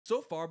So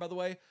far, by the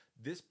way,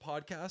 this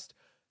podcast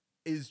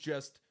is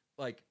just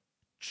like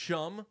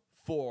chum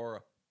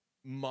for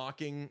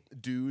mocking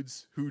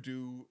dudes who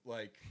do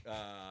like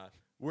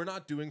we're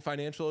not doing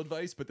financial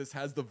advice, but this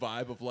has the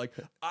vibe of like,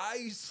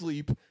 I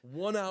sleep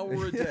 1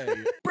 hour a day.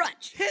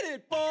 Brunch. Hit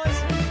it,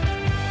 boys.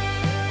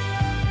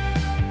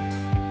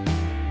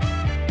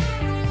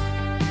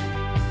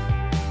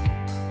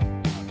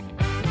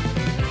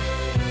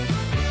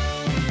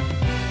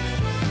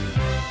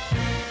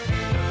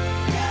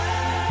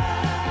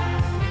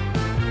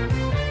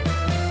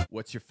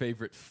 What's your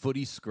favorite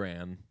footy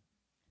scran?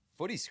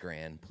 Footy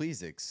scran,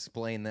 please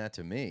explain that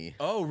to me.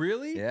 Oh,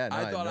 really? Yeah, no,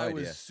 I thought I had no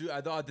idea.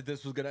 I thought that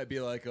this was gonna be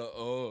like,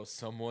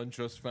 someone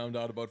just found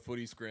out about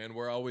footy scran.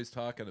 We're always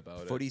talking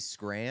about Footy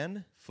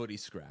scran? Footy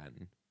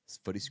scran.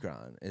 Footy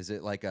scran. Is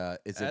it like a?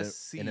 Is it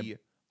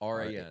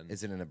SCRAN?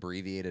 Is it an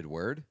abbreviated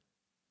word,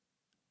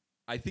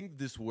 I think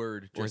this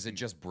word, or is it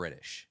just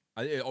British?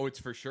 it's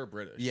for sure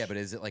British. Yeah, but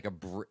is it like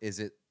is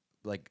it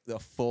like the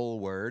full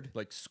word?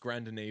 like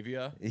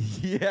Scandinavia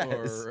Yes.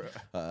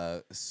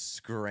 or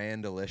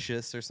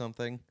Scrandalicious or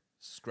something.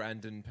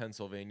 Scranton,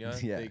 Pennsylvania.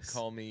 Yes. They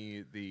call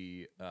me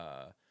the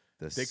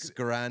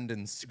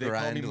Scrandon they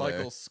call me Scrandler.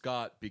 Michael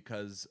Scott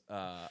because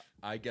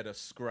I get a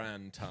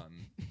scran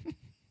ton.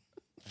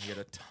 I get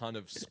a ton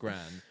of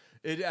scran.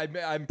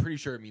 I'm pretty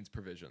sure it means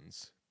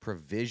provisions.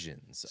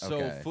 Provisions. So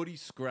Okay. footy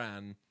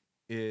scran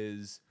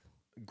is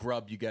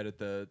grub you get at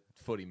the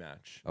footy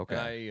match.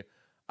 Okay. And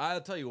I'll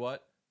tell you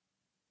what.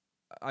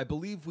 I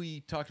believe we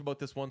talked about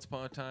this once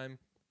upon a time.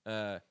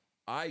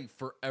 I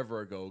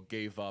forever ago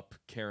gave up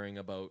caring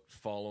about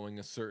following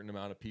a certain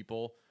amount of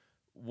people.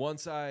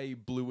 Once I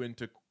blew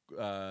into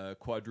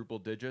quadruple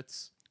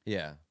digits,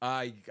 Yeah.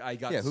 I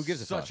got Yeah, who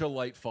gives a such fuck? a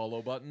light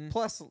follow button.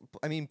 Plus,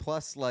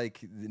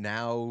 like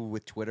now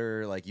with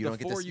Twitter, like you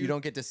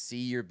don't get to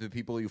see the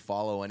people you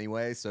follow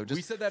anyway. So just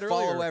We said that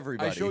follow earlier.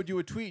 everybody. I showed you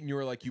a tweet and you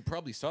were like, you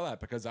probably saw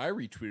that because I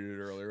retweeted it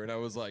earlier. And I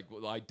was like,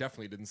 well, I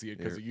definitely didn't see it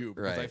because of you,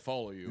 because I Right.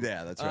 follow you.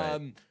 Yeah, that's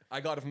right. I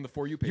got it from the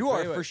For You page. You But are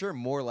anyway, for sure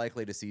more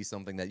likely to see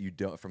something that you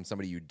don't from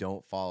somebody you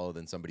don't follow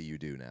than somebody you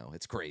do now.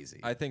 It's crazy.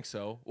 I think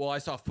so. Well, I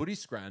saw footy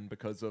scran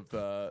because of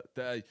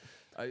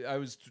I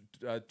was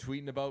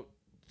tweeting about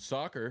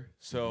soccer,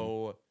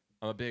 so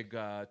I'm a big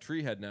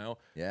tree head now.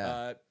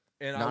 Yeah.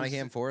 And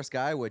Nottingham Forest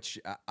guy, which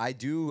I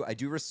do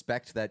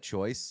respect that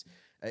choice.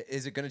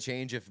 Is it going to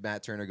change if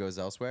Matt Turner goes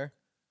elsewhere?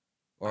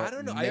 Or I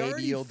don't know.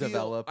 Maybe he'll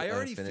develop. I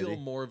already affinity? feel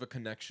more of a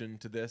connection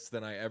to this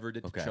than I ever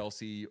did to Okay.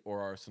 Chelsea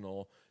or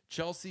Arsenal.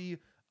 Chelsea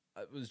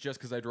was just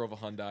because I drove a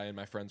Hyundai and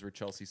my friends were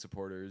Chelsea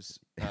supporters.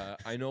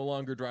 I no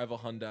longer drive a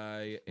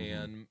Hyundai,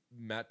 and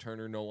Matt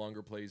Turner no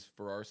longer plays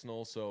for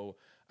Arsenal, so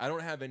I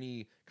don't have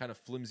any kind of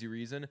flimsy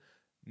reason.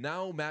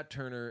 Now Matt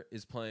Turner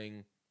is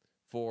playing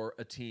for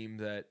a team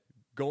that,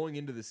 going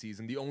into the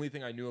season, the only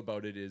thing I knew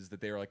about it is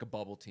that they are like a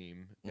bubble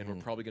team and we're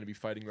probably going to be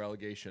fighting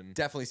relegation.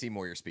 Definitely see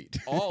more your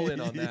speed. All in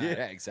on that.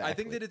 Yeah, exactly. I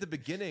think that at the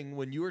beginning,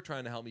 when you were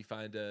trying to help me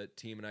find a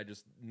team and I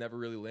just never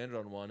really landed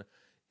on one,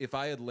 if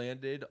I had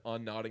landed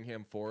on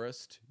Nottingham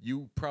Forest,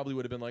 you probably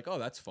would have been like, oh,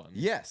 that's fun.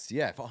 Yes,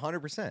 yeah,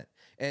 100%.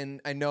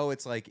 And I know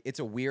it's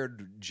a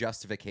weird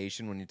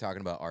justification when you're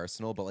talking about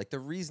Arsenal, but like the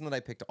reason that I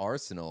picked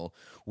Arsenal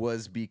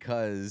was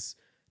because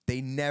they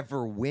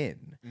never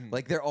win.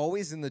 Like they're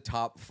always in the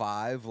top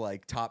 5,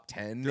 like top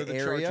 10 They're the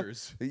area.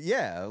 Chargers.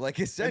 Yeah, like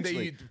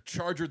essentially. And they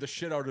charger the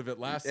shit out of it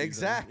last season.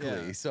 Exactly.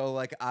 Yeah. So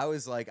like I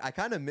was like, I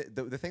kind of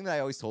the thing that I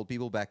always told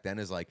people back then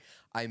is like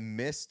I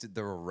missed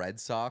the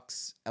Red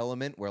Sox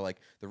element where like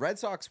the Red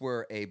Sox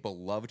were a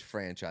beloved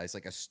franchise,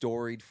 like a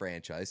storied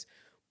franchise,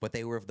 but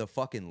they were the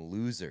fucking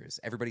losers.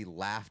 Everybody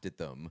laughed at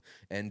them,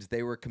 and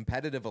they were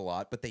competitive a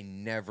lot, but they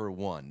never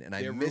won. And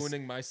They're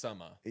ruining my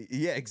summer.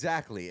 Yeah,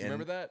 exactly. You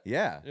remember that?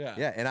 Yeah, Yeah.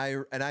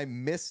 yeah. And I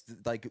missed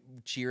like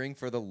cheering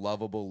for the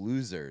lovable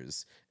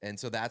losers, and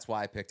so that's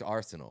why I picked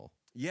Arsenal.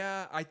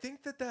 Yeah, I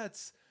think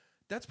that's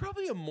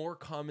probably a more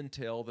common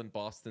tale than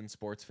Boston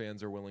sports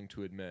fans are willing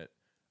to admit.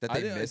 That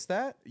they missed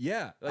that?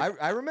 Yeah.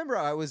 I remember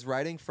I was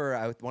writing for,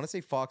 I want to say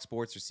Fox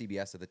Sports or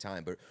CBS at the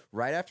time, but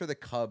right after the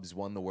Cubs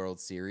won the World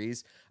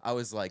Series, I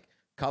was like,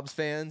 Cubs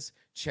fans,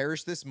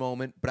 cherish this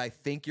moment, but I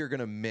think you're going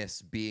to miss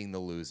being the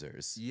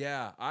losers.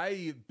 Yeah,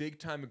 I big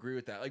time agree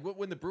with that. Like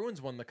when the Bruins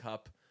won the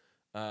Cup,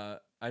 I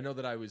know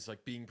that I was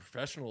like being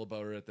professional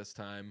about it at this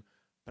time,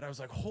 but I was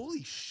like,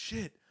 holy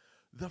shit,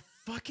 the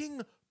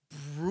fucking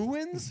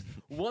Bruins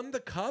won the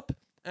Cup?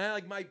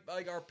 And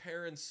our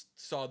parents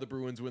saw the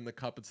Bruins win the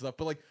Cup and stuff,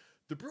 but like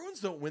the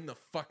Bruins don't win the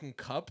fucking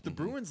Cup. The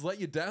Bruins let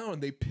you down.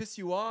 They piss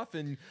you off,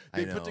 and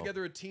they put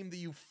together a team that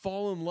you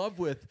fall in love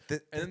with,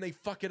 and then they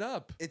fuck it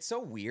up. It's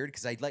so weird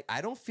because I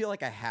don't feel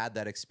like I had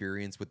that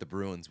experience with the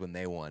Bruins when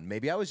they won.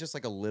 Maybe I was just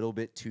like a little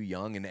bit too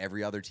young, and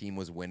every other team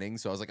was winning,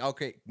 so I was like,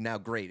 okay, now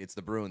great, it's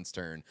the Bruins'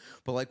 turn.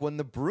 But like when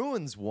the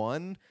Bruins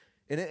won,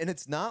 and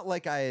it's not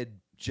like I had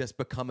just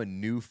become a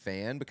new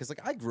fan because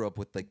like I grew up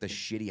with like the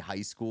shitty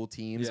high school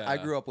teams. Yeah. I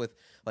grew up with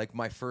like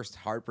my first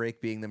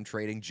heartbreak being them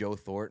trading Joe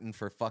Thornton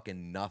for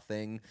fucking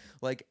nothing.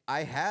 Like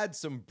I had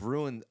some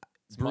Bruins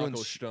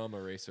Marco Sturm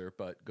eraser,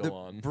 but go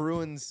on.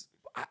 Bruins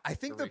I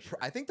think Erasure.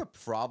 I think the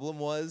problem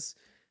was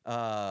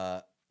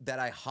that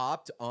I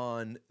hopped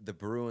on the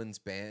Bruins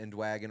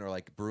bandwagon or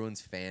like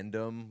Bruins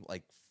fandom,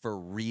 like for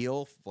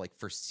real, like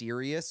for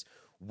serious,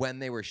 when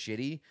they were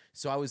shitty.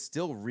 So I was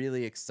still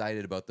really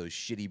excited about those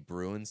shitty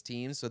Bruins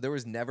teams. So there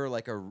was never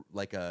like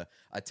a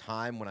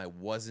time when I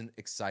wasn't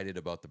excited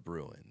about the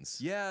Bruins.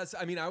 Yes,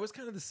 I mean, I was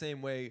kind of the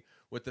same way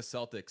with the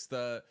Celtics.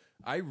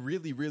 I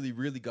really, really,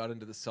 really got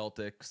into the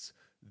Celtics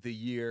the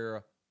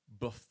year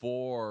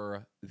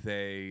before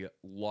they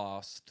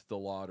lost the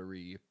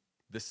lottery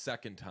the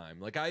second time.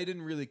 Like, I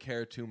didn't really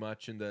care too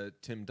much in the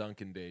Tim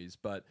Duncan days,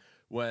 but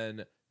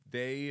when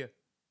they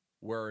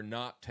were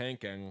not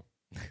tanking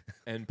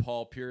and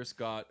Paul Pierce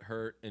got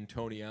hurt and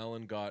Tony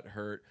Allen got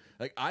hurt,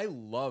 like, I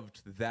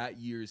loved that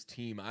year's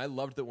team. I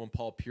loved that when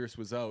Paul Pierce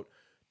was out,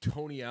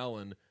 Tony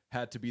Allen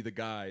had to be the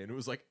guy. And it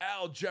was like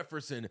Al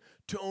Jefferson,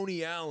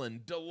 Tony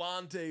Allen,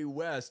 Delonte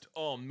West.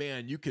 Oh,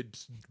 man, you could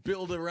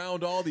build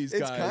around all these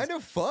guys. It's kind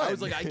of fun. I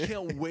was like, I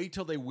can't wait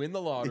till they win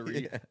the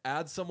lottery,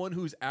 add someone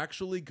who's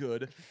actually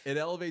good. It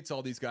elevates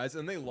all these guys.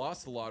 And they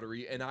lost the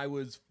lottery, and I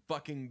was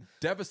fucking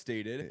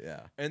devastated.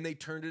 Yeah. And they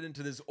turned it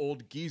into this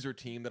old geezer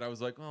team that I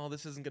was like, oh,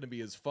 this isn't going to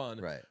be as fun.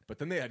 Right. But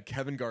then they had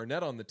Kevin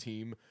Garnett on the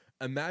team.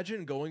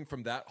 Imagine going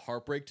from that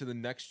heartbreak to the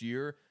next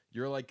year.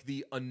 You're like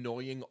the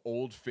annoying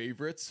old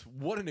favorites.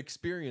 What an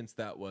experience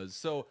that was.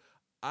 So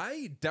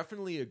I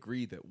definitely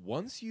agree that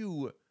once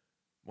you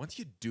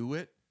do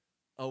it,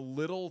 a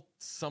little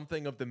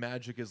something of the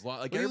magic is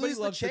lost. Like, Well, you everybody lose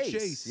the loves the chase.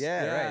 chase.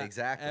 Yeah, right,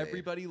 exactly.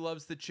 Everybody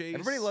loves the chase.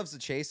 Everybody loves the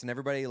chase, and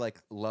everybody like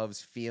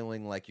loves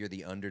feeling like you're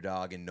the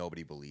underdog and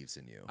nobody believes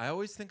in you. I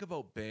always think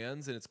about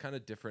bands, and it's kind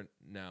of different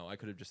now. I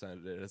could have just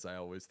ended it as I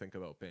always think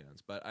about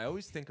bands, but I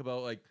always think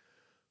about, like,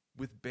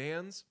 with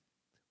bands,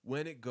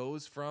 when it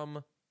goes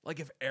from,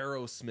 like, if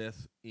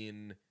Aerosmith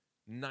in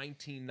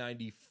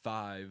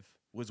 1995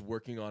 was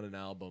working on an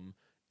album,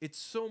 it's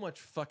so much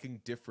fucking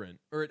different,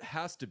 or it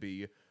has to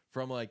be,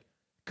 from like,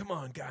 come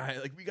on, guy,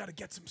 like, we got to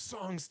get some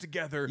songs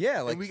together.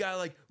 Yeah, like, and we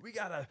gotta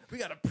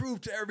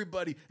prove to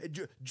everybody, hey,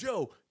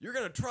 Joe, you're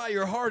gonna try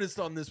your hardest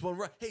on this one,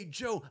 right? Hey,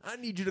 Joe, I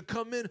need you to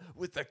come in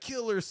with a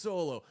killer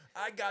solo.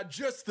 I got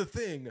just the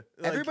thing.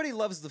 Like, everybody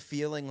loves the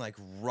feeling like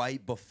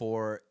right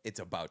before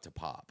it's about to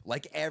pop.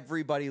 Like,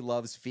 everybody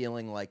loves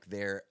feeling like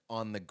they're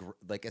on the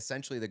like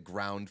essentially the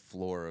ground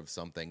floor of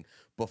something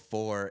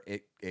before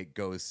it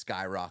goes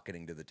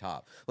skyrocketing to the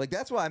top. Like,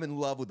 that's why I'm in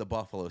love with the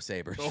Buffalo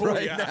Sabres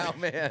now,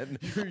 man.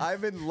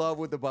 I'm in love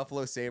with the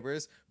Buffalo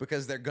Sabres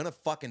because they're gonna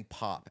fucking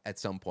pop at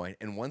some point,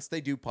 and once they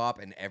do pop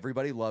and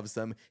everybody loves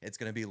them, it's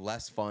gonna be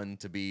less fun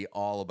to be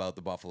all about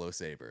the Buffalo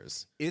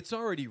Sabres. It's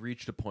already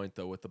reached a point,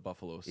 though, with the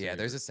Buffalo Sabres. Yeah,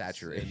 there's a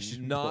saturation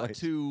And not point.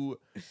 to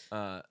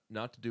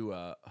do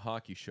a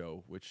hockey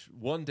show, which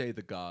one day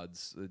the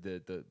gods,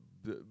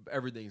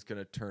 everything's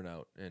gonna turn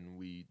out, and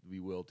we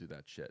will do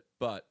that shit.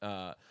 But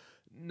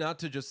not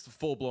to just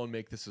full blown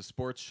make this a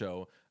sports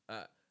show.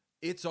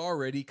 It's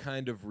already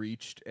kind of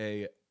reached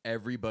a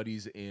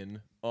everybody's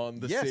in on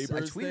the Yes,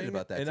 Sabres I tweeted thing,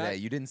 about that and today.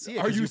 You didn't see it.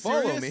 Are 'cause you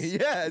follow serious? me?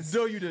 Yes.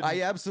 No, you didn't.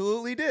 I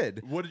absolutely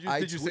did. What did you?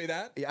 Did you say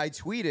that? I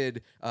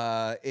tweeted,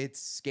 it's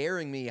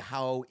scaring me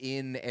how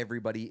in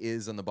everybody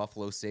is on the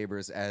Buffalo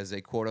Sabres as a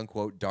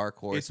quote-unquote dark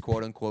horse, It's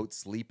quote-unquote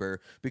sleeper,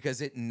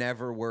 because it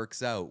never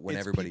works out when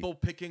It's everybody... people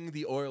picking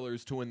the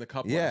Oilers to win the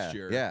cup Yeah, last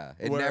year. yeah.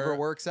 It where never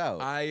works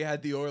out. I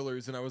had the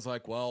Oilers, and I was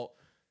like, well,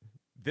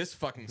 this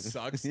fucking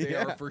sucks. They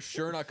Yeah. are for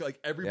sure not, like,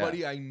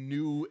 everybody I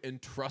knew and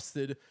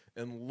trusted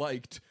and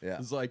liked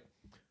was like,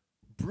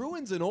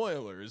 Bruins and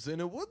Oilers,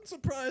 and it wouldn't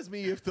surprise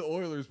me if the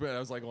Oilers win. I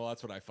was like, well,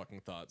 that's what I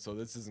fucking thought, so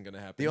this isn't gonna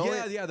happen.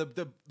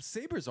 The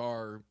Sabres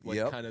are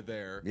like kind of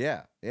there.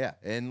 Yeah, yeah.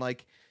 And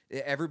like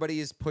everybody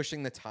is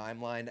pushing the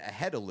timeline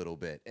ahead a little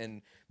bit.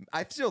 And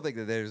I still think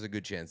that there's a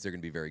good chance they're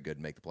going to be very good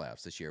and make the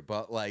playoffs this year.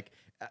 But like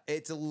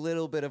it's a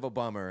little bit of a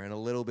bummer and a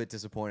little bit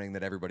disappointing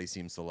that everybody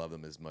seems to love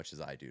them as much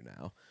as I do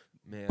now.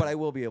 Man. But I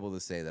will be able to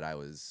say that I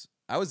was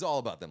all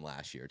about them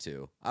last year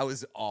too. I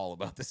was all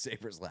about the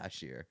Sabres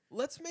last year.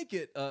 Let's make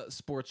it a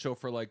sports show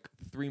for like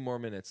 3 more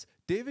minutes.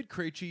 David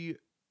Krejci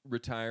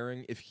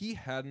retiring, if he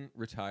hadn't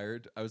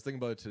retired, I was thinking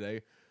about it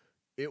today,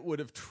 it would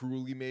have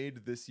truly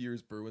made this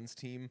year's Bruins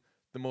team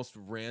the most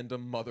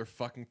random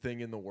motherfucking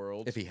thing in the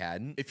world. If he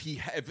hadn't? If he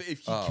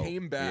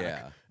came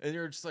back and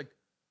you're just like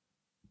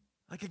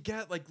I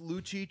get like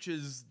Lucic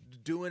is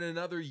doing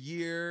another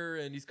year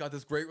and he's got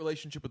this great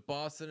relationship with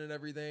Boston and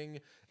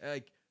everything.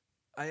 Like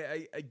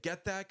I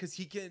get that because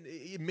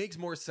it makes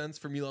more sense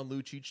for Milan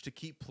Lucic to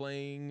keep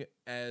playing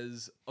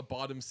as a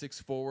bottom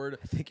 6 forward.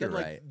 I think you're than,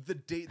 like,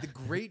 right. The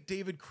great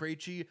David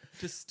Krejci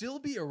to still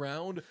be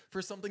around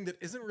for something that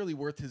isn't really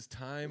worth his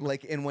time.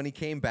 Like, and when he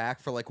came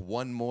back for like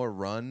one more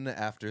run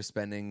after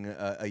spending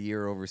a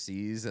year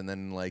overseas, and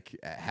then like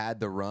had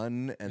the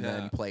run and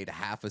then played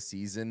half a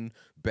season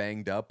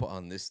banged up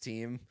on this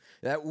team,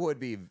 that would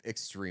be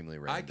extremely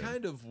random. I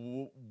kind of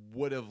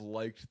would have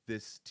liked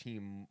this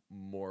team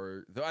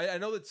more. Though I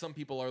know that some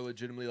people are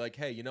legitimately like,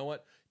 hey, you know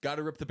what? Got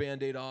to rip the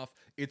Band-Aid off.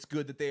 It's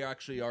good that they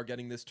actually are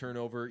getting this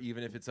turnover,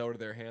 even if it's out of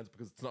their hands,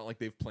 because it's not like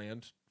they've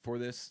planned for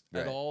this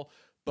at all.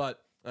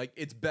 But like,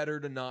 it's better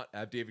to not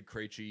have David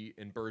Krejci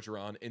and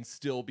Bergeron and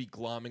still be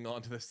glomming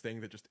onto this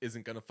thing that just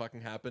isn't going to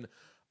fucking happen.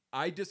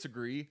 I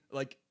disagree.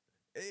 Like,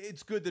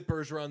 it's good that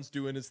Bergeron's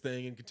doing his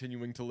thing and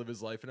continuing to live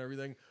his life and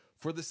everything.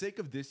 For the sake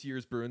of this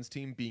year's Bruins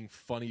team being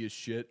funny as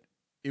shit,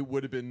 it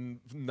would have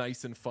been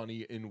nice and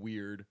funny and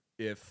weird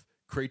if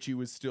Krejci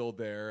was still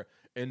there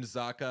and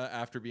Zacha,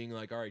 after being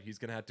like, all right, he's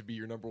going to have to be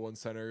your number one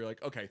center. You're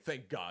like, okay,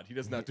 thank God he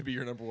doesn't have to be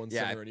your number one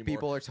center anymore.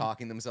 People are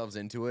talking themselves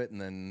into it, and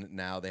then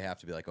now they have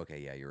to be like, okay,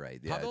 yeah, you're right.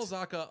 Yeah, Pavel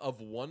Zacha of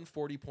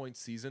 140-point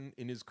season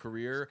in his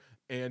career,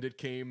 and it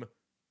came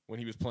when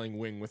he was playing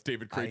wing with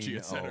David Krejci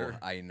at center.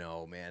 I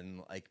know,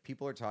 man. Like,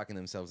 people are talking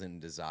themselves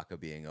into Zacha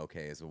being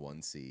okay as a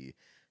 1C.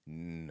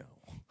 No.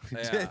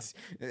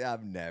 Yeah.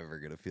 I'm never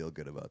going to feel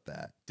good about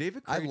that.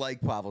 David I Krejci,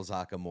 like Pavel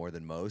Zacha more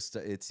than most,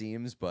 it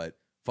seems, but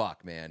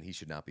fuck, man, he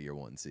should not be your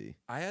 1C.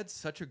 I had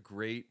such a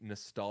great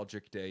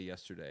nostalgic day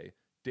yesterday.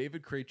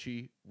 David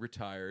Krejci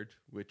retired,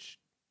 which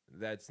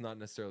that's not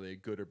necessarily a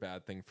good or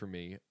bad thing for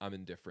me. I'm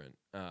indifferent.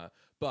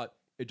 But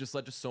it just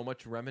led to so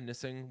much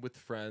reminiscing with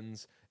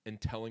friends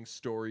and telling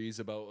stories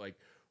about like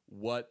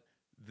what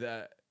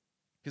that,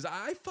 because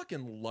I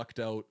fucking lucked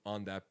out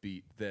on that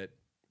beat that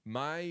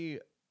my,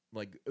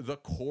 like, the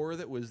core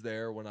that was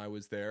there when I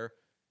was there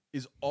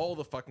is all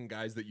the fucking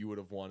guys that you would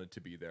have wanted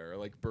to be there,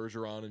 like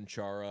Bergeron and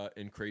Chara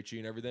and Krejci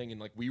and everything.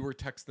 And like, we were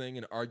texting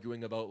and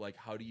arguing about like,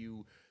 how do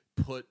you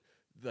put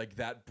like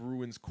that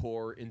Bruins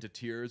core into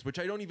tiers, which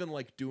I don't even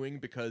like doing,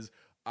 because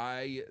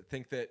I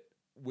think that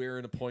we're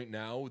in a point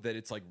now that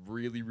it's like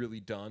really, really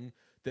done,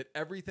 that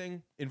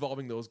everything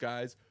involving those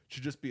guys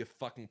should just be a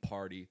fucking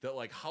party. That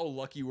like, how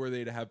lucky were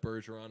they to have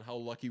Bergeron? How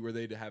lucky were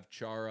they to have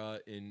Chara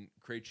and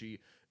Krejci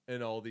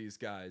and all these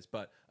guys?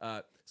 But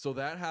so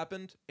that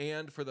happened,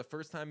 and for the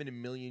first time in a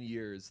million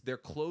years, they're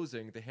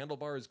closing. The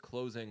Handlebar is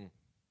closing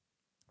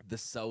the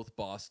South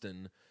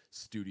Boston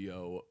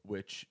studio,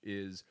 which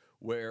is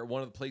where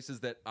one of the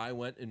places that I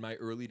went in my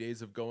early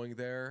days of going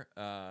there,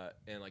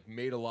 and like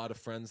made a lot of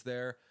friends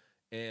there.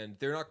 And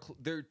they're not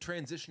they're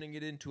transitioning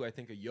it into, I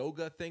think, a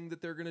yoga thing that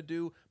they're gonna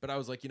do. But I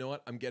was like, you know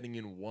what? I'm getting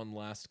in one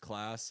last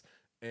class,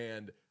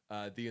 and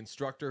the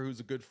instructor, who's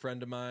a good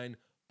friend of mine,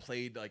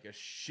 played like a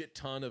shit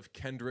ton of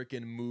Kendrick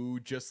and Moo,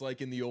 just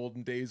like in the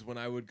olden days when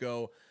I would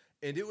go.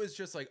 And it was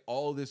just like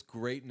all this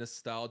great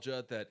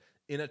nostalgia that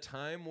in a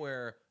time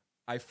where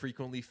I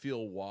frequently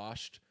feel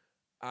washed,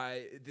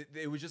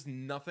 it was just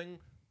nothing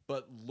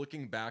but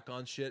looking back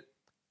on shit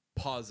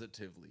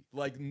positively.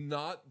 Like,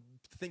 not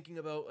thinking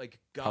about like,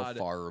 God,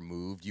 how far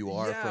removed you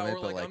are from it, or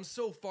like, I'm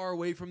so far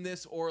away from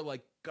this, or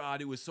like,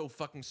 God, it was so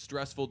fucking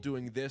stressful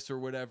doing this or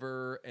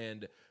whatever,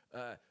 and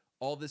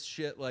all this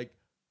shit. Like,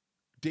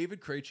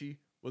 David Krejci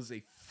was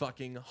a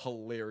fucking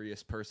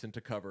hilarious person to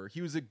cover.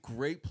 He was a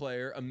great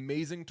player,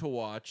 amazing to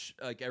watch.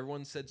 Like,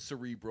 everyone said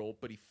cerebral,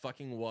 but he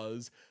fucking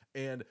was.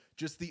 And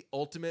just the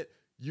ultimate,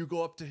 you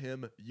go up to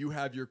him, you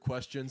have your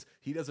questions,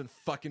 he doesn't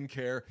fucking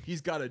care.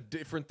 He's got a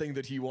different thing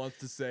that he wants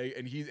to say,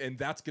 and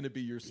that's going to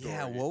be your story.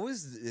 Yeah, what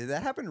was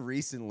that happened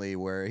recently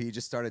where he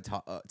just started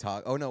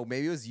talk? Oh no,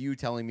 maybe it was you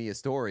telling me a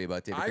story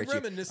about David Krejci. I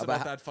reminisce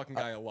about that fucking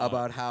guy a lot.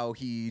 About how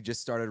he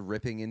just started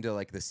ripping into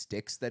like the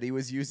sticks that he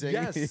was using.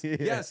 Yes,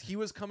 yes, he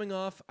was coming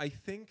off, I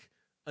think,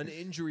 an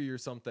injury or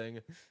something,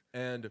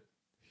 and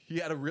he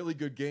had a really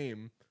good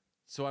game.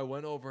 So I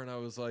went over and I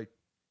was like,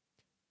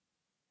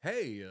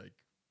 hey, like,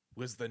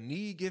 was the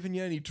knee giving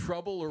you any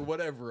trouble or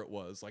whatever it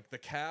was? Like the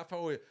calf?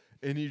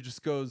 And he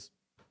just goes,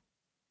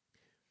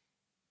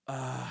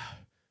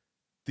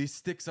 these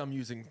sticks I'm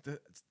using,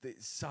 they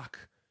suck.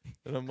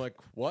 And I'm like,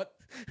 what?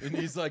 And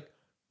he's like,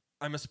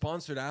 I'm a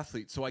sponsored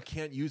athlete, so I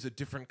can't use a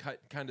different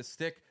kind of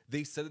stick.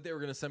 They said that they were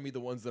going to send me the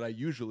ones that I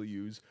usually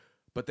use,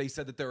 but they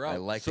said that they're out. I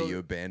like that you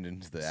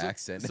abandoned the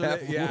accent.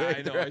 Yeah,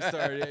 I know. I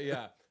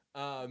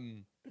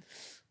started,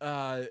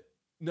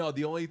 no,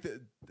 the only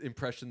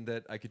impression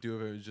that I could do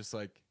of it was just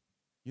like,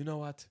 you know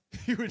what?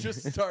 He would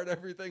just start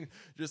everything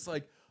just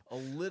like a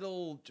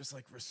little, just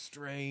like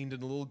restrained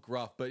and a little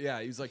gruff. But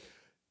yeah, he's like,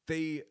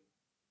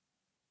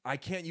 I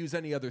can't use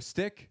any other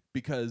stick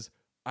because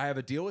I have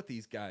a deal with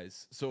these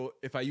guys. So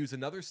if I use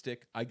another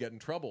stick, I get in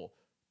trouble.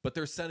 But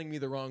they're sending me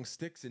the wrong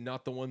sticks and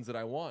not the ones that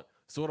I want.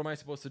 So what am I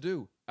supposed to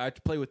do? I have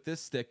to play with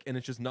this stick, and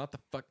it's just not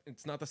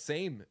it's not the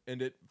same,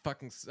 and it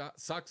fucking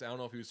sucks. I don't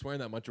know if he was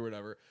swearing that much or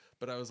whatever,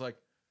 but I was like,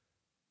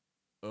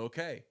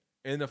 okay.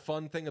 And the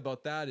fun thing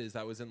about that is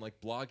that was in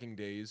like blogging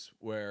days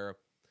where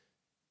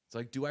it's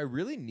like, do I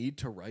really need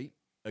to write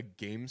a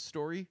game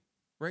story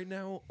right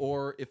now?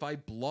 Or if I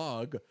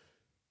blog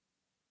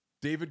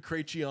David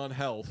Krejci on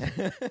health,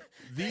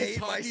 these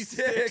hockey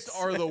sticks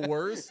are the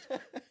worst.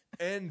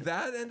 And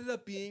that ended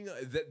up being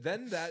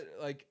that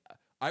like,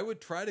 I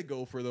would try to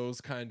go for those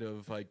kind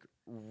of like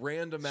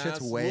random ass,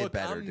 look,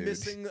 I'm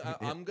missing,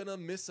 I'm going to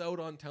miss out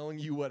on telling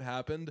you what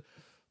happened,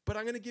 but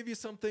I'm going to give you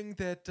something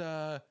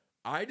that,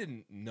 I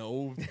didn't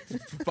know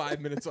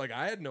 5 minutes. Like,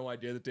 I had no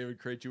idea that David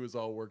Krejci was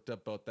all worked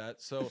up about that.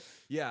 So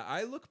yeah,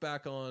 I look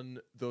back on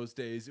those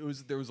days.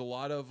 There was a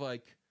lot of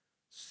like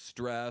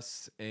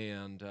stress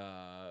and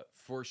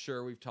for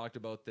sure we've talked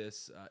about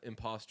this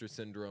imposter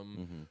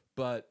syndrome,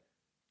 but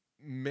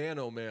man,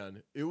 oh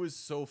man, it was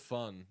so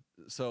fun.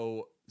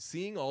 So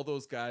seeing all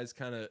those guys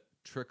kind of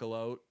trickle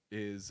out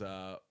is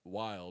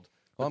wild.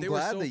 Well, But I'm they were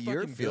glad so that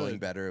you're fucking feeling good.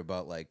 better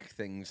about like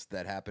things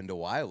that happened a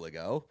while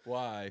ago.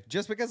 Why?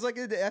 Just because like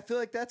I feel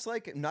like that's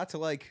like not to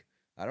like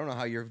I don't know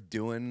how you're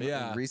doing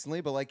Yeah.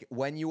 recently, but like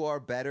when you are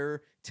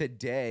better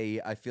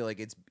today, I feel like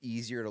it's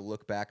easier to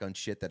look back on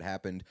shit that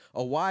happened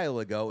a while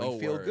ago and Oh,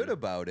 feel word. good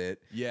about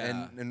it.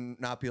 Yeah. And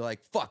not be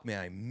like, fuck man,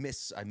 I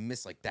miss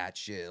like that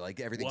shit. Like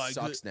everything Well,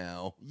 sucks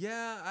now.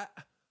 Yeah,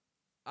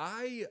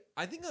 I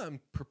think I'm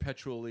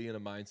perpetually in a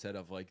mindset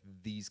of like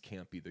these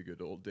can't be the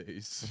good old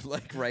days.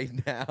 Like right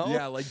now.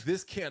 Yeah, like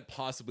this can't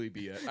possibly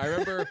be it. I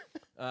remember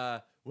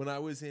when I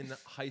was in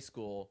high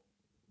school,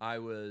 I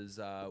was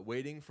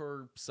waiting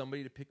for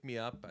somebody to pick me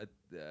up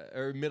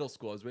or middle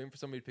school. I was waiting for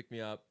somebody to pick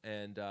me up,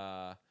 and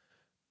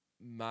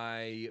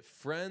my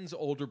friend's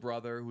older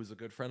brother, who was a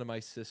good friend of my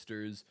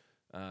sister's,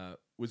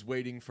 was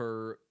waiting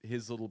for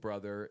his little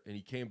brother, and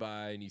he came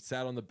by and he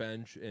sat on the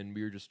bench, and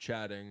we were just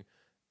chatting,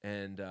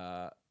 and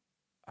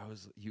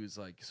he was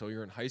like, "So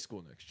you're in high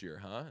school next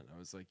year, huh?" And I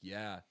was like,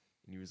 "Yeah,"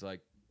 and he was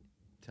like,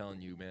 "Telling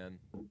you, man,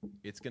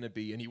 it's gonna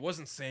be," and he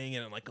wasn't saying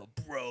it in like a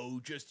bro,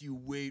 just you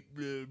wait,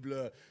 blah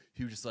blah.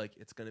 He was just like,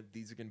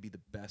 these are gonna be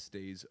the best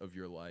days of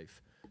your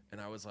life.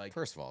 And I was like,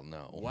 First of all,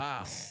 no.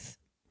 wow,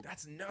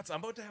 that's nuts. I'm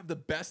about to have the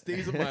best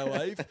days of my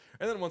life.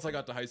 And then once I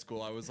got to high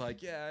school, I was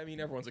like, yeah, I mean,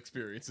 everyone's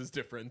experience is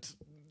different.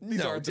 These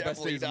No, aren't the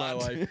best definitely days of my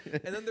not.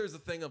 life. And then there's a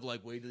thing of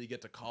like, wait till you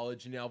get to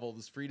college and you have all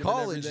this freedom and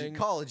everything.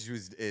 College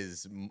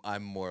is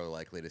I'm more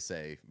likely to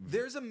say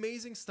There's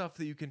amazing stuff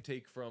that you can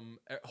take from,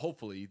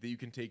 hopefully, that you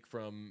can take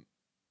from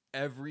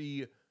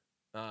every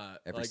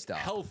like stop.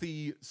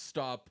 healthy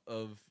stop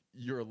of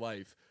your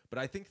life. But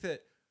I think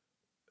that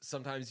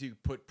sometimes you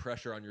put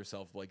pressure on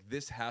yourself, like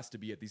this has to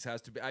be it. These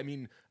has to be. I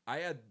mean, I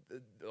had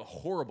a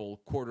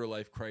horrible quarter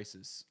life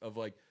crisis of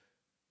like,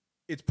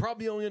 it's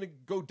probably only going to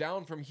go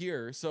down from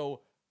here.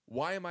 So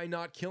why am I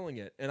not killing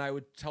it? And I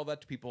would tell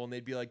that to people, and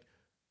they'd be like,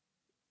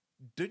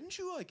 didn't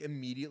you like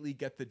immediately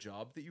get the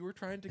job that you were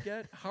trying to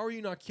get? How are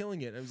you not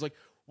killing it? And I was like,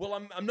 well,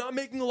 I'm not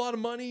making a lot of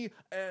money,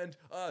 and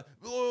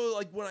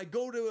like when I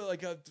go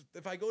to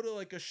if I go to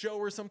like a show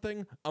or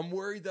something, I'm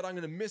worried that I'm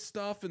gonna miss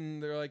stuff.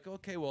 And they're like,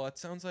 okay, well, it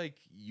sounds like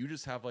you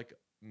just have like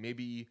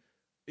maybe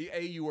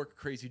you work a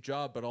crazy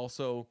job, but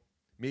also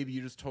maybe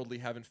you just totally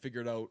haven't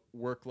figured out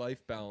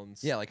work-life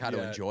balance. yeah, like how to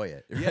yet. enjoy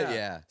it. Yeah.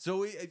 Yeah.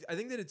 So I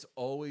think that it's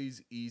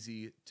always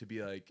easy to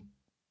be like,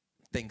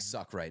 Things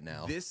suck right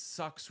now. this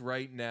sucks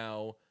right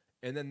now,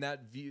 and then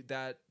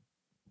that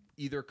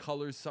either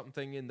colors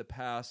something in the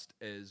past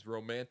as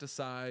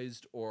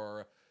romanticized,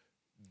 or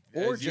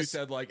as you just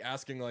said, like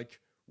asking like,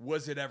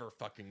 was it ever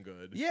fucking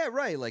good? Yeah,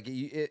 right. Like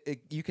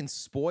you can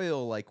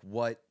spoil like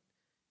what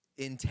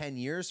in 10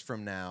 years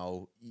from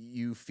now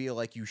you feel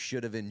like you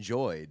should have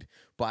enjoyed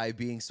by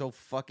being so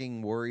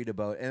fucking worried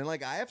about. And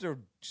like I have to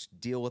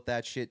deal with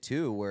that shit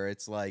too, where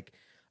it's like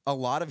a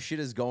lot of shit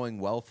is going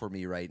well for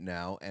me right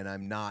now, and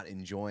I'm not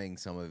enjoying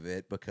some of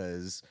it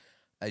because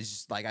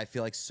I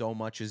feel like so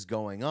much is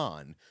going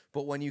on.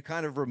 But when you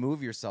kind of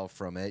remove yourself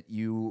from it,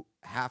 you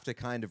have to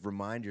kind of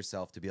remind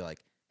yourself to be like,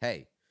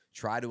 hey,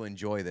 try to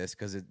enjoy this,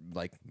 because it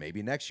like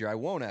maybe next year I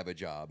won't have a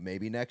job.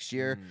 Maybe next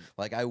year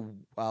like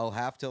I'll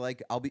have to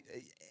like I'll be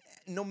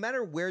no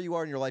matter where you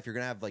are in your life, you're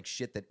gonna have like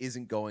shit that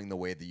isn't going the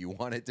way that you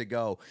want it to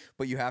go.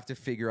 But you have to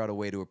figure out a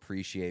way to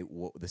appreciate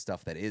the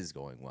stuff that is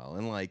going well.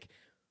 And like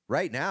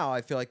right now,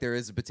 I feel like there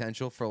is a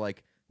potential for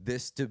like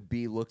this to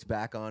be looked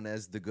back on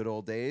as the good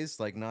old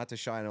days, like not to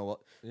shine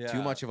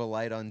too much of a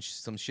light on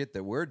some shit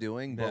that we're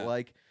doing, but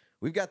like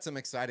we've got some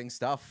exciting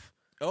stuff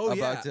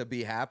about to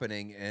be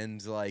happening,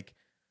 and like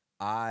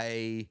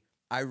I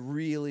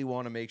really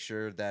want to make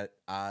sure that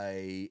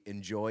I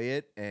enjoy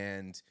it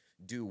and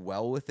do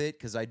well with it,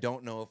 because I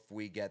don't know if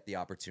we get the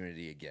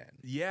opportunity again.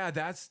 Yeah,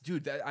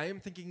 I am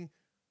thinking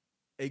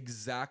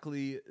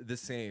exactly the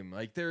same.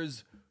 Like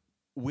there's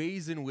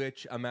ways in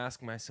which I'm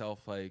asking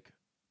myself, like,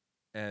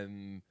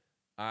 am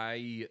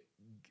I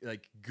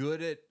like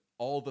good at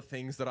all the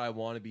things that I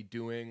want to be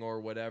doing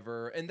or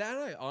whatever? And that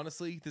I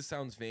honestly, this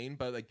sounds vain,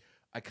 but like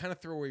I kind of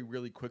throw away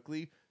really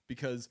quickly,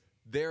 because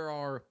there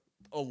are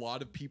a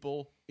lot of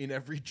people in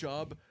every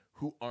job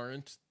who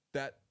aren't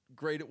that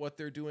great at what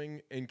they're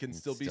doing and can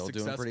still be doing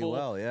successful pretty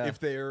well, yeah. if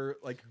they're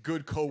like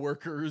good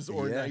coworkers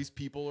or nice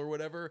people or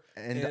whatever.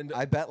 And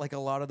I bet like a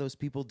lot of those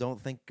people don't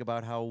think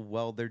about how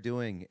well they're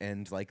doing,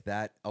 and like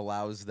that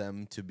allows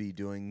them to be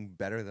doing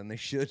better than they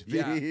should be.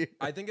 Yeah,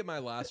 I think at my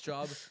last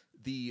job,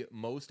 the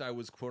most I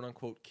was quote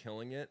unquote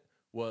killing it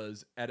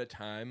was at a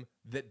time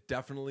that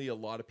definitely a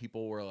lot of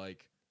people were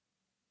like,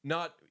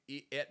 not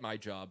at my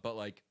job, but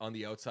like on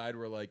the outside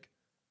were like,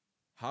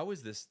 how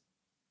is this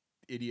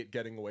idiot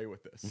getting away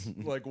with this?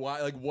 Like,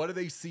 why? Like, what do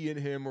they see in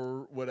him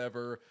or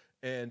whatever?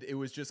 And it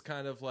was just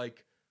kind of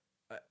like,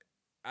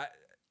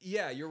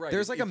 yeah, you're right.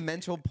 There's like a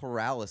mental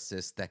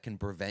paralysis that can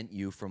prevent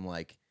you from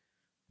like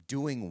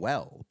doing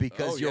well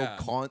because Oh, you're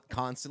yeah.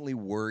 constantly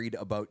worried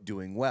about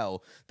doing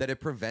well that it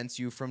prevents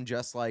you from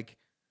just like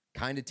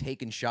kind of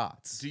taking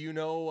shots. Do you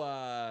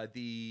know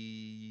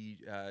the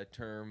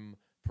term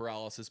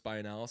paralysis by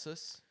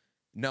analysis?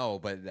 No,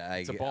 but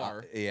It's a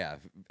bar. yeah,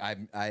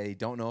 I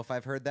don't know if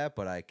I've heard that,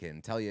 but I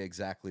can tell you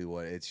exactly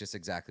what it's just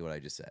exactly what I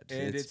just said.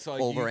 And it's like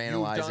over you've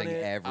analyzing done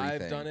it,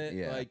 everything. I've done it.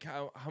 Yeah. Like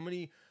how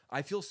many?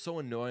 I feel so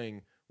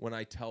annoying when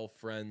I tell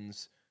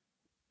friends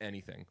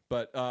anything,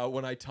 but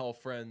when I tell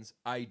friends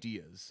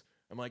ideas,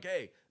 I'm like,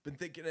 hey, been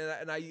thinking of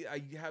that, and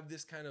I have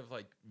this kind of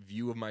like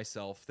view of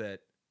myself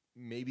that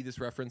maybe this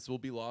reference will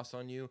be lost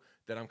on you.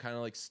 That I'm kind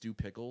of like Stu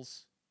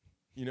Pickles.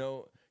 You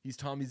know, he's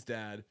Tommy's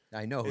dad.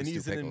 I know who and Stu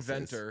he's an Pickles is.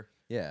 inventor.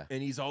 Yeah.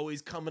 And he's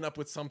always coming up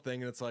with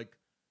something, and it's like,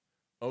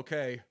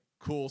 okay,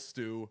 cool,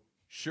 Stu.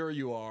 Sure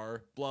you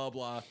are. Blah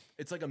blah.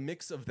 It's like a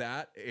mix of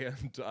that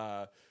and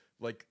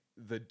like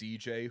the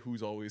DJ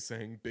who's always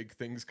saying big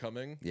things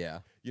coming. Yeah.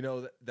 You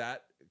know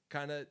that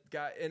kind of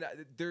guy. And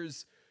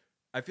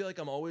I feel like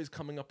I'm always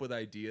coming up with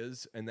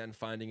ideas and then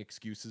finding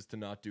excuses to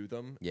not do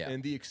them. Yeah.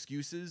 And the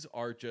excuses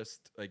are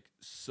just like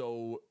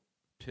so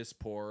piss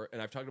poor.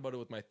 And I've talked about it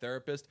with my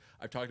therapist.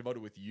 I've talked about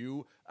it with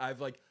you.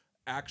 I've like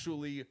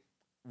actually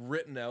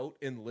written out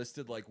and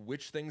listed like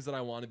which things that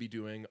I want to be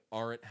doing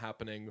aren't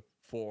happening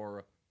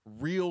for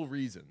real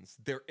reasons.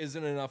 There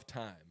isn't enough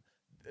time.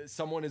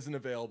 Someone isn't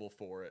available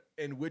for it.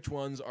 And which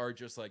ones are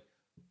just like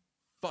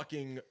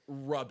fucking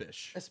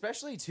rubbish.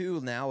 Especially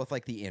too now with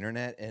like the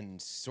internet and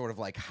sort of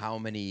like how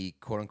many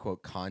quote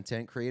unquote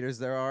content creators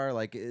there are.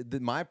 Like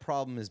my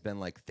problem has been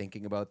like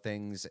thinking about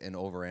things and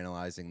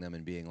overanalyzing them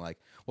and being like,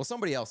 well,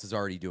 somebody else is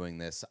already doing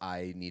this.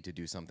 I need to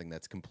do something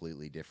that's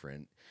completely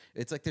different.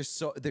 It's like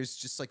there's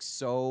just like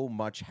so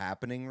much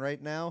happening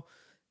right now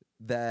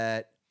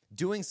that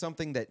doing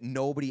something that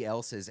nobody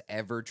else has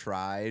ever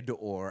tried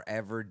or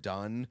ever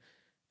done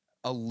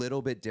a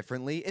little bit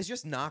differently is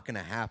just not going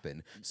to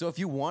happen. So if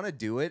you want to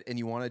do it and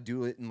you want to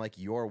do it in like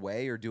your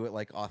way or do it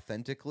like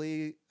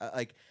authentically,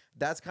 like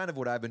that's kind of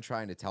what I've been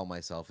trying to tell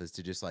myself is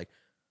to just like,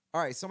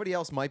 all right, somebody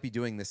else might be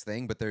doing this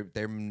thing, but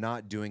they're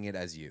not doing it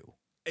as you.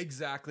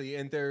 Exactly.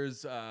 And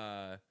there's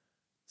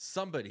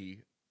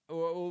somebody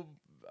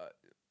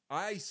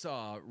I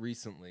saw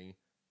recently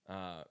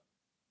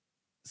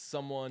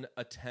someone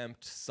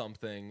attempt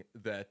something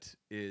that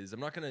is, I'm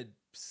not going to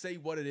say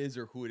what it is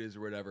or who it is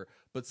or whatever,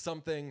 but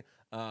something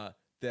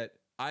that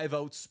I've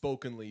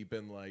outspokenly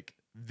been like,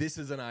 this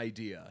is an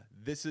idea.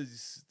 This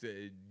is,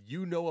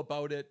 you know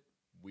about it.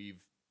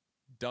 We've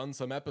done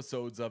some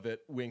episodes of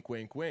it. Wink,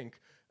 wink, wink.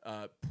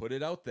 Put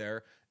it out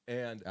there.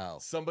 And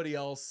somebody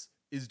else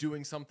is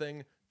doing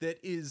something that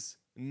is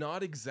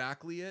not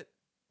exactly it,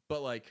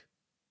 but like,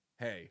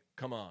 hey,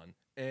 come on.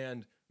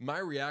 And my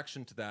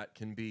reaction to that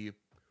can be,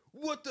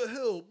 what the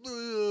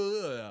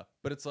hell?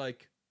 But it's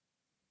like,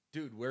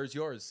 dude, where's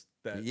yours?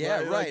 Then Yeah,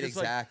 like, right, it's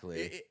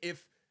exactly. Like,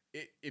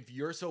 if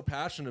you're so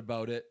passionate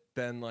about it,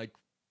 then like,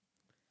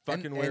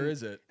 fucking where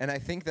is it? And I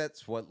think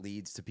that's what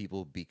leads to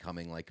people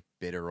becoming like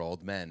bitter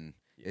old men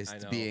is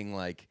being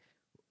like,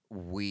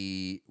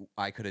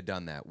 I could have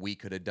done that. We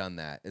could have done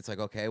that. It's like,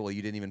 okay, well,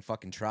 you didn't even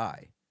fucking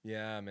try.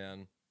 Yeah,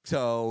 man.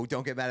 So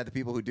don't get mad at the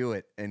people who do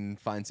it and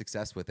find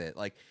success with it.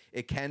 Like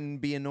it can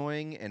be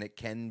annoying and it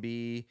can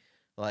be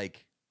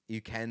like, you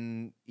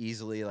can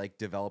easily like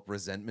develop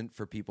resentment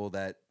for people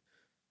that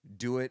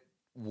do it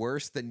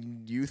worse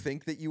than you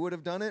think that you would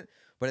have done it.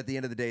 But at the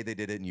end of the day, they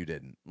did it and you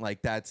didn't.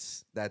 Like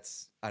that's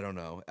I don't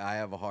know. I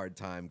have a hard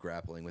time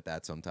grappling with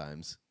that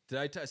sometimes.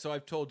 So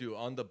I've told you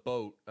on the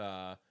boat,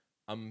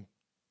 I'm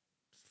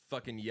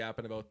fucking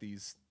yapping about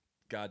these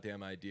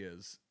goddamn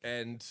ideas.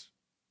 And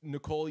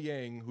Nicole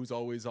Yang, who's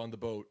always on the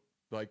boat,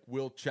 like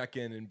will check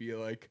in and be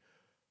like,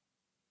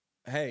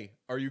 hey,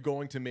 are you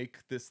going to make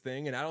this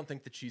thing? And I don't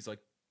think that she's like,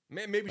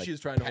 maybe like she's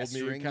trying to hold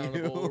me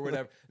accountable or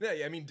whatever.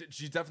 Yeah, I mean,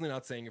 she's definitely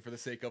not saying it for the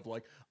sake of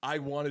like, I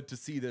wanted to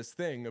see this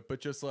thing, but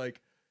just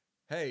like,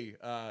 hey,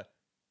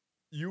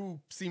 you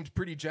seemed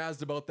pretty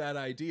jazzed about that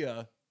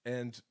idea.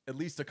 And at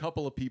least a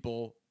couple of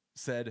people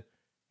said,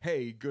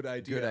 hey, good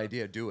idea. Good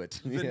idea, do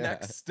it. The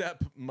next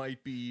step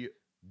might be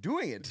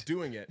doing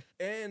it.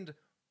 And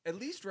at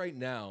least right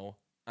now,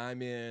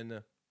 I'm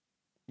in,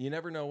 you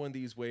never know when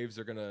these waves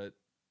are going to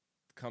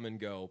come and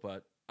go,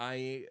 but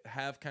I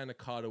have kind of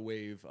caught a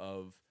wave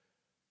of,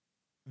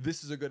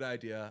 this is a good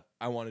idea.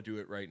 I want to do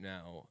it right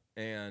now.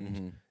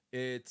 And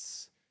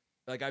it's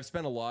like I've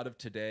spent a lot of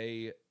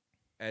today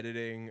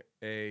editing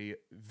a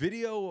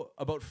video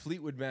about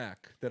Fleetwood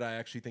Mac that I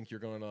actually think you're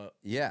going to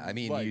Yeah, I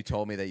mean, you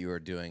told me that you were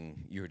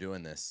doing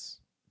this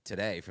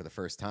today for the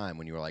first time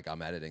when you were like,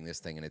 I'm editing this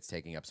thing and it's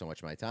taking up so much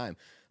of my time.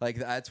 Like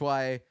that's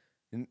why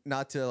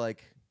not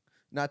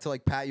to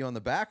pat you on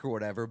the back or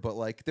whatever, but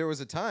like there was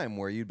a time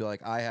where you'd be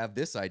like, I have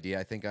this idea.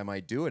 I think I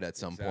might do it at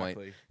some point.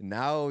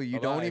 Now you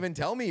don't even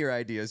tell me your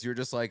ideas. You're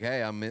just like,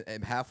 hey, I'm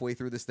halfway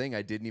through this thing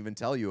I didn't even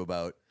tell you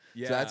about.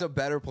 Yeah. So that's a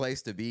better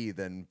place to be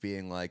than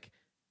being like,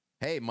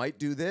 hey, might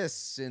do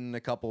this in a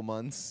couple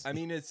months. I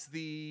mean, it's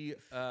the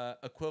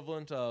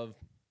equivalent of,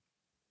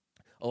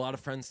 a lot of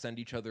friends send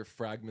each other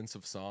fragments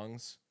of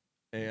songs,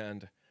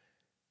 and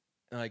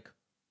like,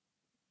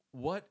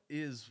 what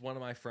is one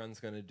of my friends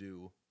gonna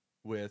do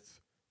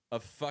with a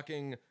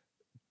fucking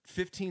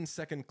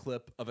 15-second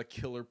clip of a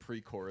killer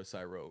pre-chorus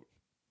I wrote?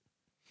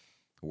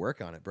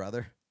 Work on it,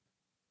 brother.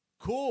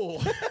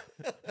 Cool.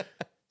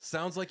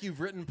 Sounds like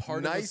you've written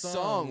part of a Nice song.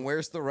 song.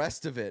 Where's the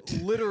rest of it?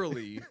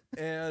 Literally.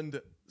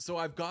 And so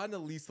I've gotten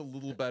at least a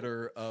little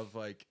better of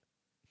like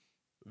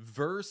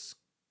verse,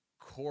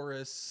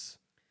 chorus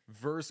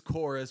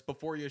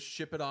before you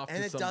ship it off And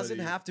to it somebody. doesn't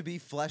have to be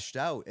fleshed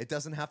out. It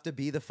doesn't have to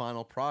be the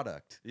final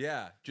product.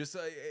 Yeah, just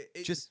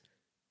Just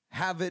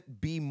have it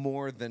be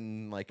more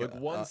than like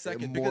 1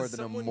 second, more because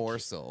than a someone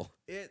morsel.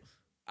 It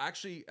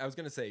actually, I was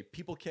gonna say,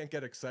 people can't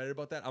get excited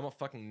about that. I'm a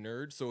fucking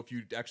nerd, so if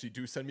you actually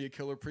do send me a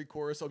killer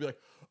pre-chorus, I'll be like,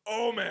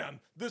 oh man,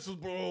 this is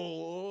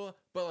blah.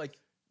 But like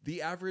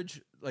the average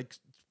like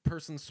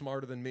person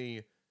smarter than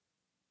me,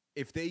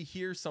 if they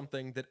hear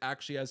something that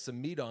actually has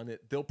some meat on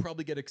it, they'll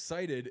probably get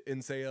excited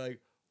and say like,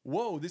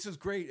 whoa, this is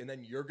great, and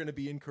then you're gonna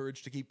be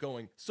encouraged to keep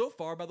going. So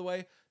far, by the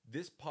way,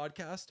 this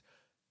podcast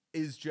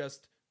is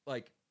just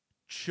like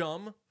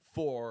chum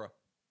for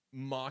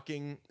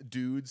mocking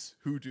dudes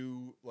who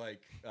do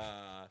like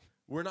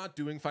we're not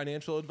doing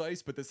financial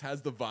advice, but this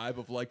has the vibe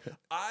of like,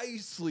 I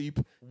sleep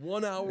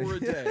 1 hour a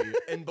day,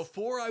 and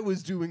before I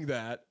was doing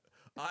that,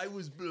 I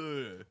was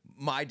bleh.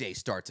 My day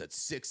starts at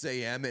 6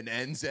 a.m. and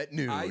ends at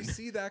noon. I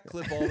see that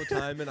clip all the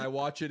time, and I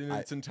watch it in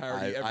its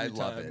entirety every I time.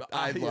 love it.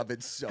 I love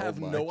it so much. I have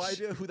no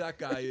idea who that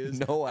guy is.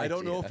 No I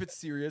don't know idea. if it's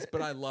serious,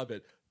 but I love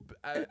it.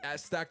 I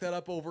stack that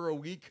up over a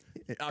week,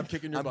 I'm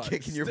kicking your butt. I'm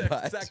kicking your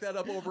butt. Stack that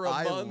up over a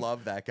I month.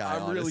 love that guy.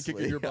 I'm really honestly.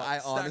 kicking your butt. I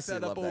honestly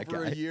Stack that up love that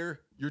over guy. a year,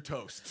 you're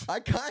toast.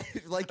 I kind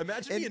of like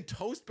Imagine being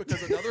toast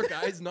because another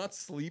guy's not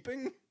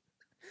sleeping.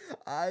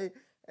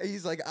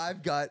 He's like,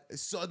 I've got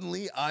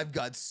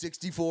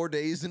 64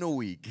 days in a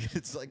week.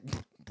 It's like,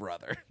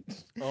 brother.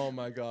 Oh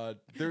my god.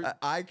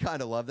 I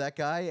kind of love that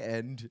guy,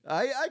 and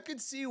I could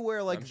see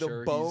where like I'm the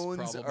sure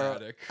bones he's are.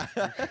 problematic.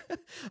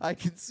 I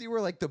can see where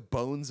like the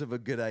bones of a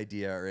good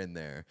idea are in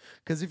there.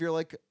 Because if you're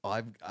like,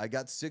 I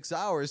got 6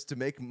 hours to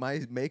make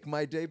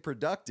my day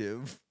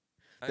productive,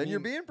 then you're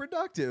being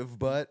productive.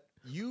 But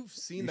you've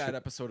seen that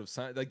episode of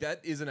Seinfeld. Like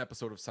that is an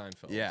episode of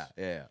Seinfeld.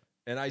 yeah.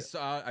 And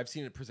I've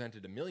seen it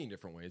presented a million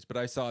different ways, but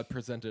I saw it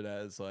presented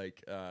as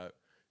like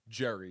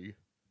Jerry,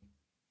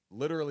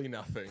 literally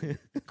nothing.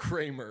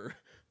 Kramer,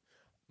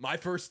 my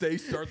first day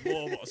starts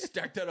blah, blah,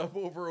 stack that up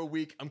over a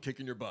week. I'm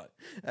kicking your butt.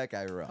 That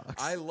guy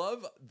rocks. I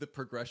love the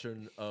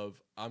progression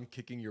of I'm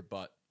kicking your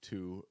butt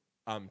to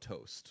I'm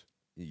toast.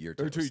 Your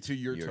Or toast. to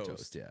your Your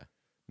toast. yeah.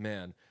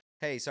 Man.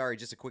 Hey, sorry,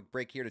 just a quick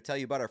break here to tell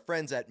you about our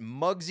friends at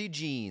Muggsy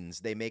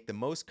Jeans. They make the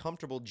most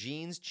comfortable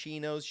jeans,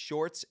 chinos,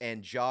 shorts,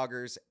 and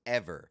joggers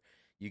ever.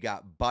 You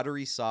got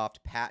buttery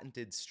soft,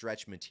 patented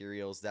stretch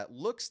materials that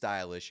look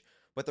stylish,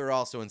 but they're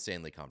also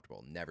insanely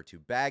comfortable. Never too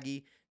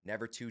baggy,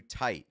 never too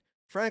tight.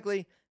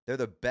 Frankly, they're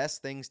the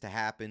best things to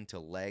happen to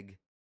legs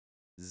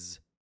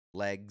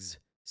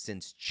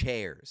since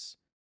chairs.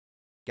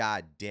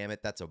 God damn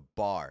it, that's a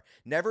bar.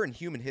 Never in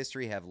human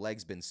history have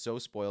legs been so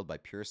spoiled by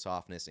pure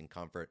softness and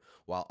comfort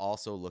while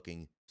also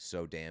looking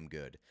so damn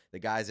good. The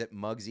guys at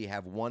Muggsy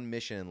have one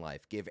mission in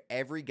life: give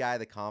every guy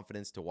the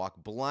confidence to walk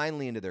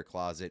blindly into their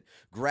closet,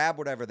 grab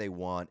whatever they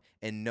want,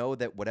 and know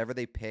that whatever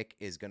they pick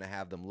is going to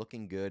have them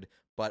looking good,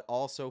 but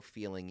also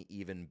feeling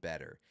even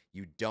better.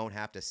 You don't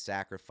have to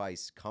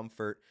sacrifice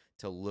comfort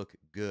to look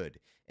good,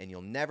 and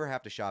you'll never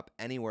have to shop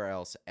anywhere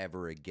else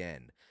ever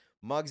again.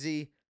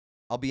 Muggsy,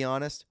 I'll be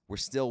honest, we're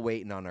still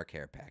waiting on our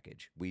care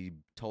package. We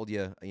told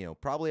you,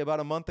 probably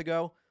about a month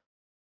ago.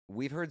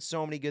 We've heard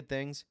so many good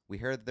things. We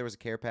heard that there was a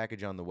care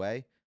package on the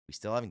way. We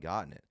still haven't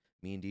gotten it.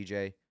 Me and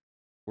DJ,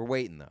 we're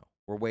waiting, though.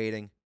 We're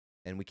waiting,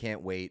 and we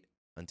can't wait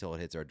until it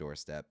hits our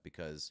doorstep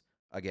because,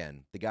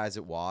 again, the guys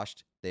at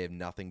Washed, they have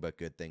nothing but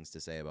good things to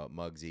say about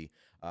Muggsy.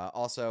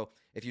 Also,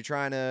 if you're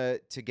trying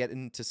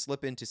to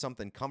slip into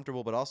something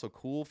comfortable but also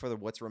cool for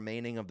what's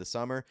remaining of the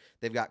summer,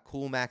 they've got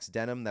Cool Max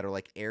denim that are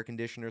like air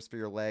conditioners for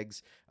your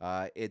legs.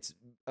 It's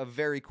a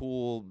very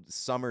cool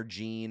summer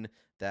jean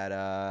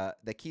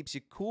that keeps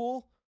you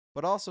cool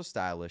but also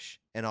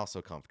stylish and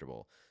also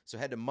comfortable. So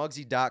head to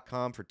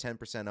Muggsy.com for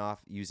 10%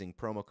 off using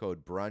promo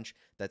code BRUNCH.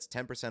 That's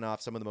 10%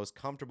 off some of the most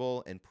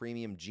comfortable and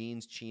premium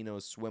jeans,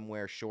 chinos,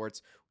 swimwear,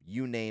 shorts,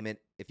 you name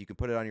it. If you can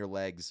put it on your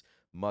legs,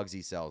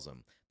 Muggsy sells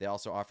them. They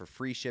also offer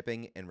free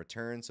shipping and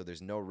return, so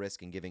there's no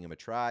risk in giving them a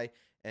try.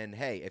 And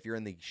hey, if you're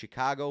in the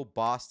Chicago,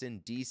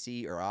 Boston,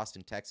 DC, or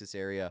Austin, Texas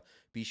area,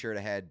 be sure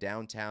to head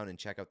downtown and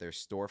check out their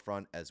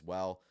storefront as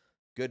well.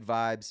 Good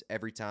vibes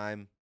every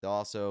time. They'll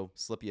also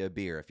slip you a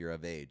beer if you're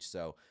of age.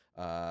 So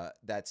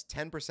that's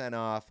 10%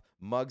 off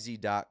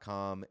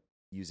Muggsy.com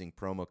using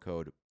promo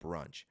code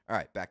BRUNCH. All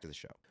right, back to the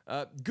show.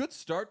 Good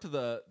start to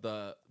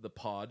the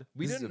pod.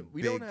 We This didn't. is a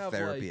We big don't have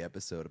therapy like,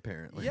 episode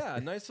apparently. yeah,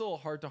 a nice little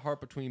heart to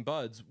heart between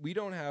buds. We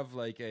don't have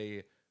like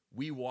a.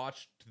 We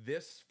watched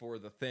this for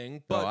the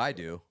thing, but I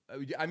do.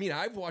 I mean,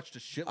 I've watched a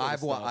shitload. of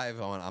stuff.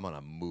 I'm on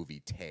a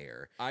movie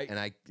tear, I and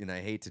I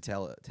hate to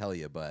tell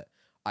you, but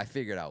I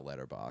figured out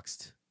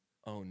Letterboxd.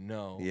 Oh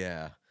no.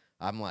 Yeah.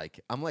 I'm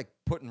like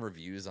putting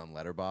reviews on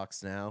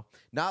Letterboxd now.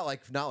 Not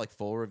like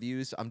full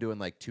reviews. I'm doing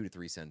like 2 to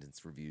 3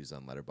 sentence reviews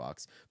on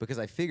Letterboxd because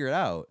I figured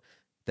out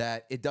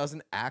that it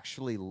doesn't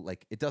actually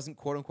it doesn't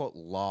quote unquote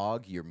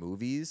log your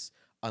movies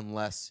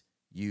unless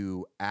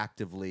you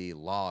actively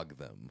log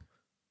them.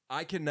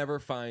 I can never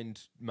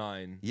find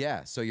mine.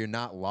 Yeah, so you're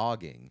not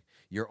logging.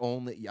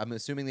 I'm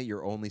assuming that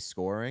you're only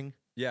scoring.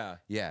 Yeah.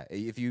 Yeah,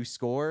 if you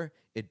score,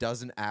 it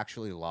doesn't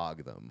actually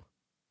log them.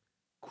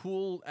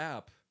 Cool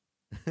app.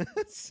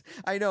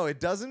 I know it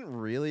doesn't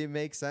really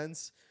make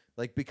sense.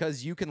 Like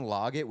because you can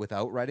log it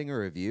without writing a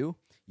review,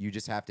 you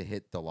just have to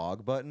hit the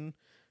log button.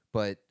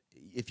 But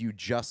if you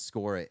just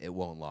score it, it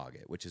won't log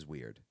it, which is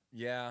weird.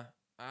 Yeah.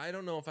 I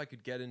don't know if I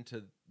could get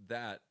into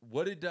that.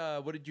 What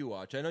did you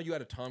watch? I know you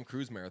had a Tom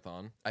Cruise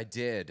marathon. I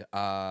did.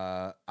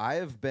 I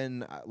have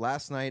been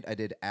last night. I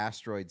did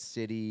Asteroid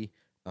City.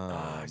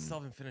 I still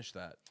haven't finished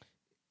that.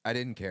 I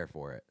didn't care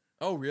for it.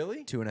 Oh,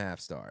 really? 2.5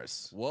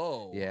 stars.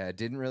 Whoa. Yeah,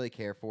 didn't really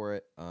care for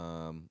it.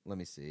 Let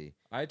me see.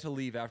 I had to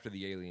leave after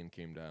the alien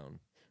came down.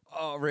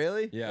 Oh,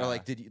 really? Yeah. Or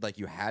did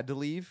you had to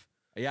leave?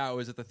 Yeah, I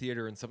was at the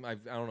theater and I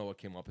don't know what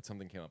came up, but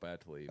something came up. I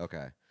had to leave.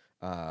 Okay.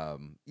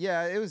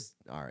 Yeah, it was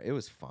all right. It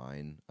was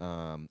fine.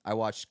 I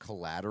watched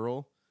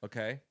Collateral.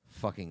 Okay.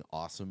 Fucking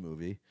awesome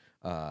movie.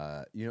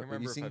 I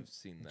remember if I've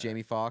seen that.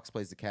 Jamie Foxx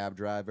plays the cab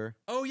driver.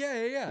 Oh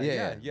yeah.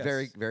 Yes.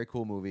 Very, very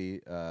cool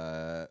movie.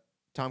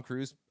 Tom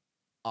Cruise,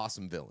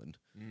 awesome villain.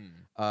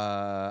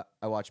 I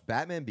watched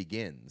Batman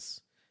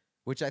Begins,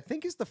 which I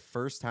think is the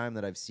first time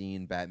that I've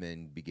seen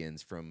Batman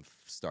Begins from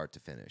start to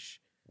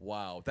finish.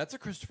 Wow, that's a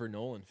Christopher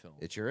Nolan film.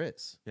 It sure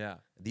is. Yeah.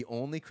 The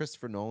only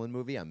Christopher Nolan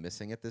movie I'm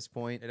missing at this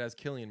point. It has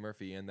Cillian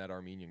Murphy and that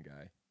Armenian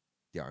guy.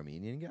 The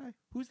Armenian guy?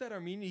 Who's that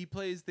Armenian? He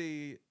plays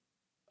the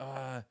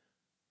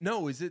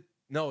no, is it?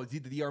 No,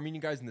 the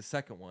Armenian guy's in the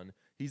second one.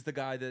 He's the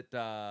guy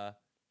that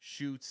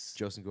shoots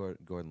Joseph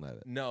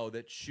Gordon-Levitt. No,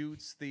 that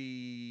shoots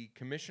the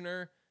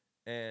commissioner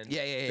and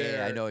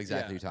Yeah. I know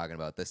exactly who you're talking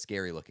about. The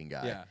scary looking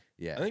guy.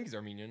 Yeah. I think he's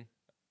Armenian.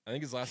 I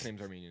think his last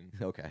name's Armenian.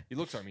 Okay. He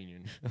looks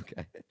Armenian.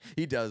 Okay.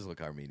 He does look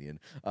Armenian.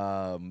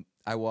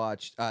 I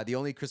watched the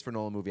only Christopher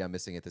Nolan movie I'm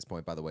missing at this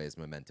point, by the way, is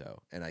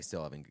Memento, and I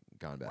still haven't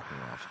gone back and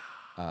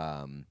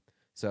watched.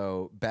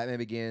 So Batman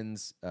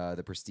Begins,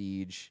 The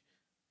Prestige,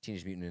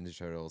 Teenage Mutant Ninja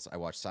Turtles. I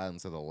watched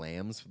Silence of the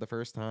Lambs for the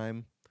first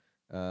time.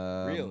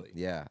 Really?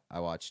 Yeah. I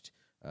watched.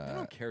 I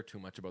don't care too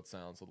much about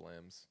Silence of the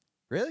Lambs.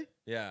 Really?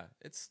 Yeah,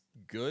 it's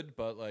good,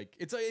 but like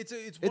it's a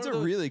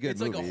really good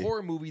movie. It's like a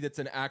horror movie that's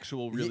an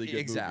actual really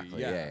good exactly.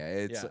 movie.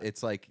 Yeah.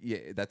 It's like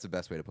that's the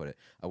best way to put it.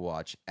 I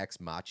watched Ex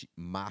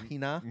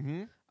Machina,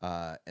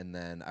 and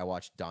then I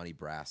watched Donnie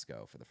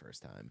Brasco for the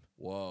first time.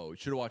 Whoa, you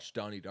should have watched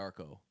Donnie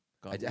Darko.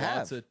 God, I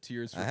lots of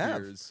tears for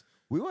fears.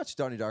 We watched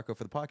Donnie Darko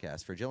for the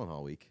podcast for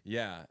Gyllenhaal week.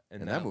 Yeah,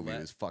 and that movie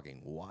was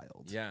fucking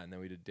wild. Yeah, and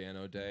then we did Dan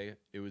O'Day.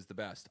 It was the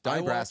best.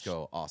 Donnie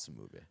Brasco, awesome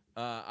movie.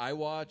 I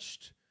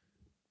watched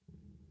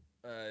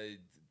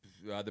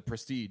The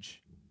Prestige.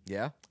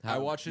 Yeah, I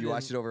watched it. You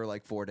watched it over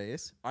like 4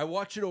 days. I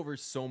watched it over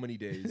so many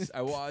days.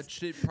 I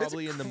watched it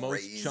probably in the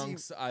most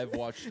chunks I've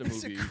watched a movie.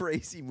 It's a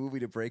crazy movie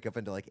to break up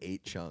into like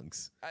 8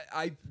 chunks.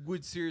 I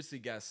would seriously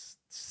guess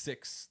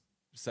 6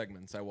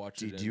 segments. I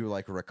watched it. Do you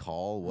like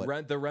recall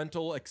what the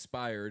rental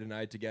expired and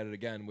I had to get it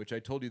again? Which I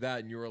told you that,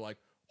 and you were like,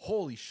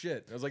 "Holy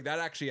shit!" I was like, "That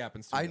actually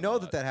happens to me." I know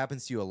that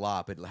happens to you a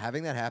lot, but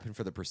having that happen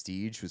for The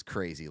Prestige was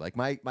crazy. Like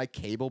my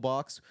cable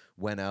box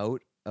went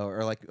out,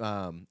 or like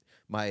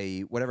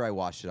my whatever I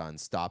watched it on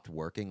stopped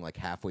working like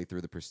halfway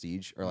through The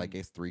Prestige, or like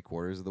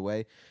 3/4 of the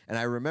way. And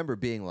I remember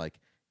being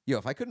like, yo,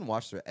 if I couldn't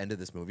watch the end of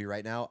this movie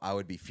right now, I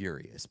would be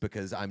furious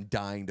because I'm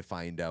dying to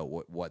find out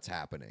what's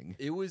happening.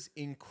 It was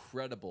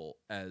incredible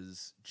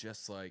as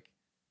just like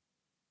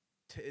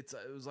it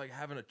was like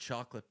having a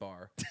chocolate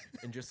bar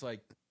and just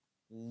like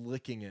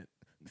licking it,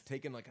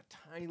 taking like a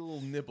tiny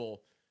little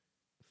nibble,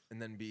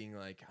 and then being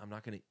like, I'm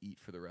not going to eat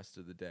for the rest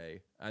of the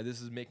day. This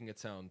is making it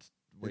sound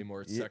way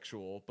more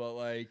sexual, but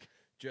like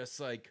just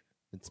like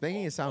it's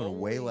making it sound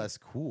way less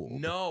cool.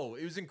 No,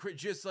 it was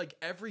just like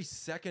every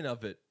second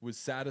of it was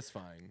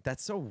satisfying.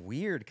 That's so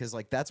weird because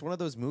like that's one of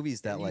those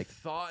movies that like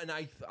thought, and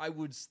I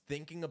was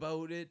thinking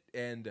about it,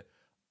 and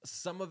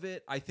some of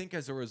it I think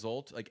as a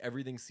result, like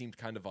everything seemed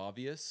kind of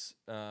obvious.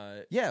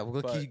 Yeah,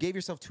 well, you gave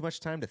yourself too much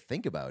time to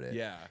think about it.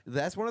 Yeah,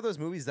 that's one of those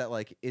movies that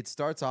like it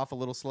starts off a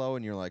little slow,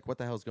 and you're like, "What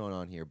the hell's going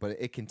on here?" But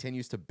it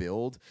continues to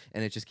build,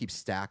 and it just keeps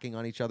stacking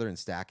on each other and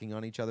stacking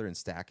on each other and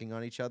stacking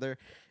on each other.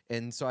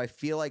 And so I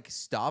feel like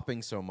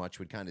stopping so much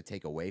would kind of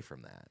take away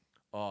from that.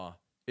 Oh,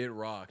 it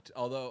rocked.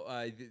 Although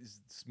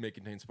this may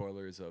contain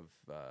spoilers of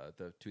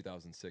the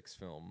 2006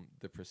 film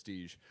The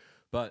Prestige,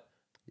 but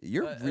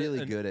you're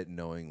really good at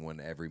knowing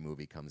when every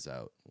movie comes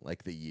out,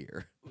 like the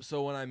year.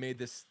 So when I made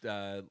this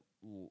the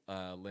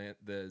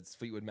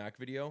Fleetwood Mac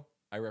video,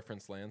 I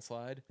referenced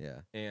Landslide.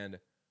 Yeah, and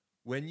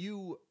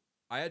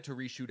I had to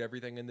reshoot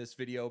everything in this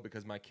video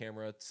because my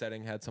camera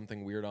setting had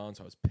something weird on,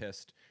 so I was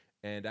pissed.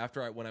 And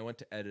when I went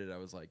to edit, I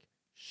was like,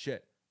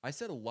 shit, I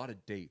said a lot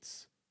of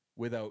dates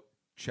without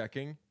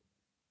checking.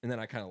 And then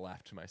I kind of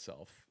laughed to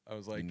myself. I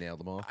was like, You nailed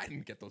them all. I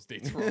didn't get those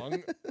dates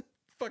wrong.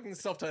 Fucking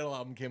self-titled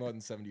album came out in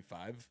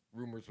 75.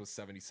 Rumors was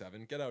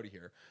 77. Get out of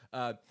here.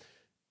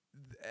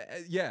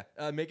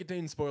 May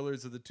contain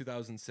spoilers of the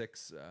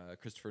 2006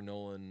 Christopher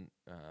Nolan,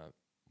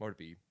 what would it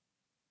be?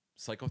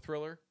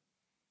 Psychothriller?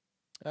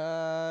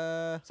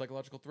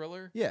 Psychological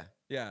thriller? Yeah.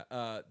 Yeah,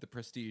 The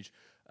Prestige.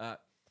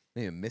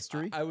 Maybe a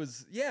mystery? I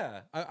was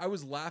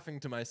laughing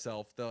to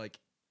myself. They're like,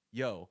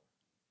 yo,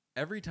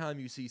 every time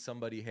you see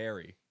somebody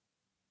hairy,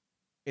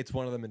 it's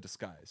one of them in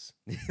disguise.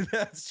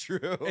 That's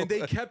true. And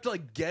they kept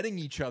like getting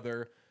each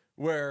other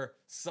where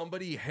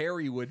somebody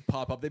hairy would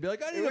pop up. They'd be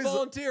like, I need a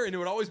volunteer. And it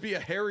would always be a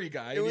hairy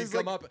guy. And he'd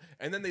come up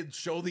and then they'd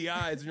show the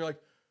eyes and you're like,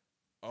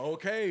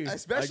 okay,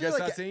 especially I guess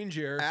like that's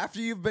Angier.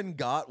 After you've been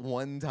got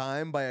one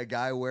time by a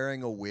guy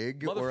wearing a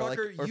wig.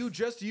 Motherfucker, you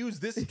just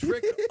used this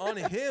trick on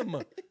him.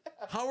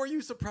 How are you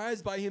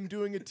surprised by him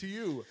doing it to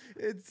you?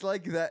 It's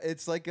like that.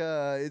 It's like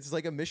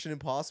a Mission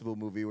Impossible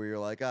movie where you're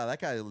like, oh, that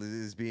guy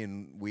is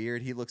being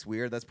weird. He looks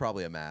weird. That's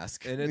probably a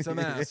mask. And it's a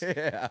mask.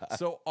 Yeah.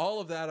 So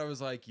all of that, I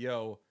was like,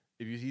 yo,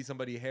 if you see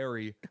somebody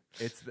hairy,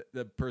 it's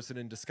the person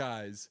in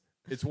disguise.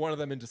 It's one of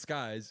them in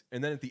disguise.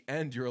 And then at the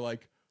end, you're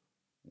like,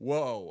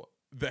 whoa,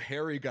 the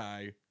hairy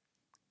guy,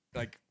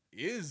 like,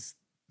 is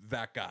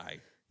that guy.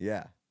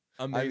 Yeah.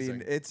 Amazing. I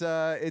mean,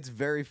 it's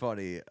very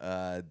funny.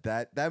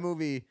 That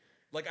movie.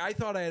 Like, I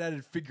thought I had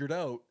it figured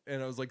out,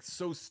 and I was like,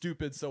 so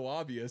stupid, so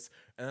obvious.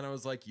 And then I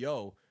was like,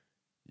 yo,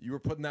 you were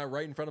putting that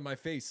right in front of my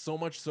face, so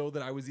much so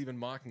that I was even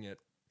mocking it.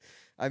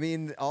 I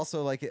mean,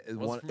 also, like,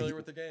 Familiar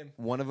with the game.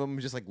 One of them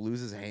just, like,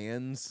 loses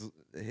hands,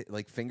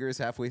 like, fingers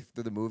halfway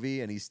through the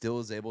movie, and he still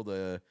is able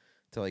to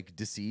like,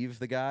 deceive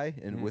the guy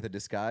and with a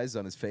disguise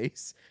on his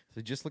face. So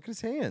just look at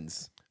his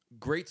hands.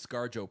 Great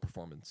ScarJo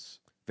performance.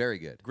 Very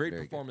good. Great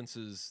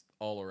performances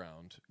all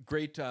around.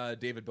 Great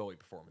David Bowie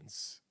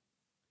performance.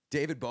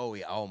 David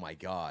Bowie, oh my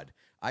God.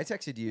 I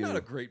texted you. Not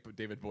a great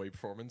David Bowie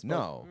performance, but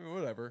no.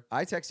 Whatever.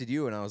 I texted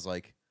you and I was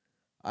like,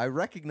 I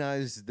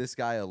recognized this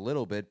guy a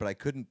little bit, but I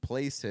couldn't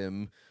place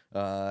him.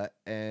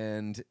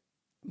 And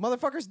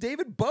motherfucker's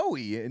David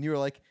Bowie. And you were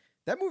like,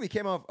 that movie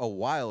came out a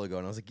while ago.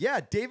 And I was like, yeah,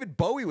 David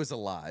Bowie was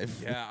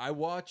alive. Yeah, I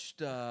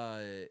watched...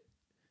 when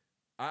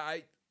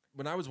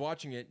I was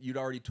watching it, you'd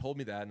already told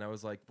me that. And I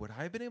was like, would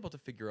I have been able to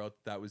figure out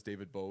that was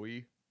David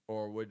Bowie?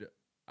 Or would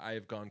I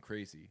have gone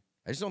crazy?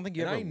 I just don't think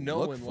you and ever I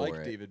know look and for like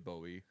it. David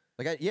Bowie.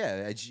 Like,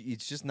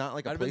 it's just not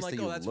like a I'd place been like,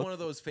 that you that's look one of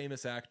those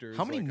famous actors.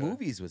 How many like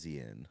movies was he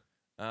in?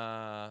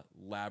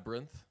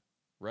 Labyrinth,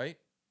 right?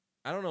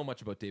 I don't know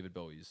much about David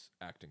Bowie's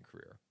acting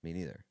career. Me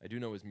neither. I do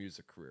know his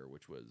music career,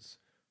 which was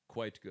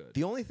quite good.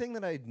 The only thing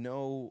that I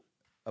know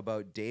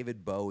about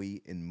David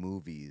Bowie in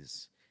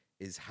movies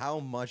is how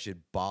much it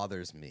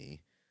bothers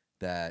me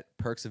that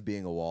Perks of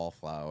Being a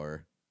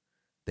Wallflower,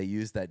 they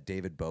use that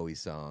David Bowie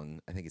song.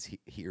 I think it's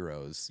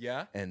Heroes.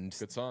 Yeah, and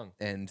good song.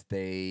 And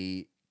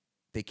they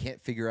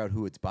can't figure out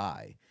who it's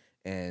by.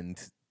 And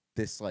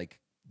this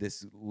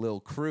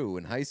little crew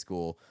in high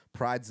school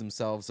prides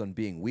themselves on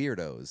being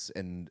weirdos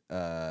and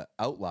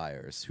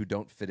outliers who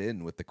don't fit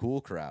in with the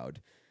cool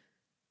crowd.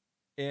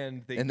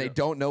 And they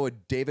don't know a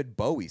David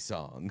Bowie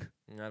song.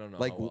 I don't know.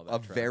 Like how well that a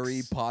tracks.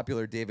 very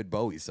popular David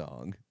Bowie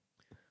song.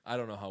 I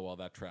don't know how well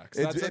that tracks.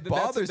 It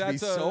bothers me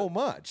so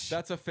much.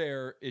 That's a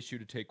fair issue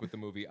to take with the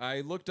movie.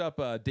 I looked up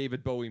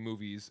David Bowie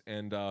movies,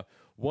 and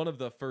one of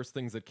the first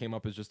things that came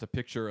up is just a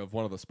picture of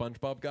one of the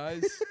SpongeBob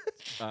guys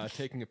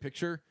taking a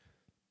picture.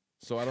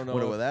 So I don't know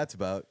what that's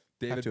about.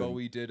 David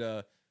Bowie did.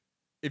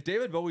 If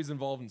David Bowie's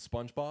involved in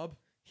SpongeBob,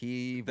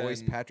 he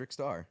voiced Patrick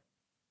Star.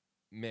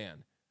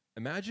 Man,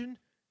 imagine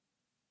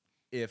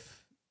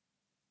if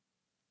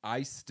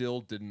I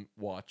still didn't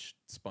watch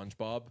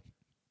SpongeBob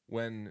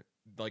when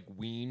like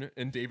Ween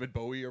and David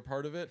Bowie are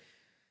part of it.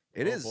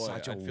 It is boy,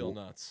 such I'd feel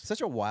nuts.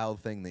 Such a wild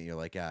thing that you're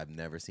like, I've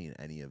never seen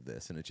any of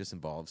this, and it just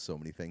involves so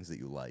many things that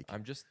you like.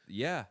 I'm just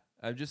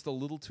a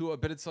little too,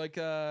 but it's like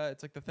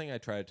the thing I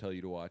try to tell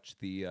you to watch,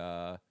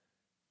 the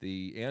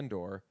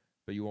Andor,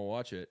 but you won't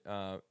watch it.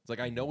 It's like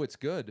I know it's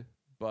good,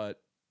 but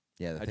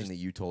yeah, the thing that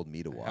you told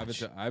me to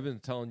watch. I've been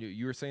telling you.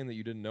 You were saying that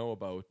you didn't know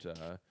about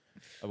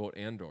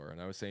Andor, and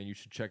I was saying you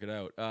should check it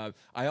out.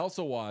 I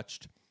also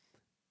watched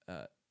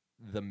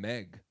The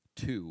Meg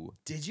 2.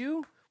 Did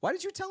you? Why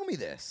did you tell me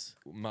this?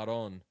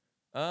 Maron.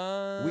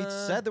 We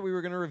said that we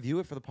were going to review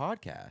it for the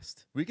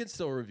podcast. We can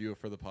still review it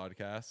for the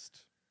podcast.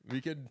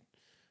 We could.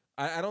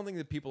 I don't think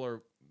that people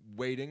are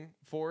waiting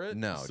for it.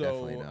 No, so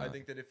definitely not. I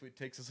think that if it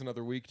takes us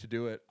another week to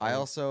do it, I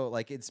also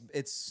like it's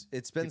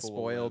been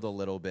spoiled a live.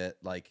 little bit.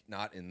 like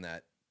not in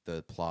that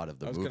the plot of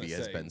the movie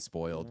has been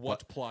spoiled.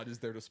 What plot is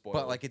there to spoil?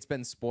 But like it's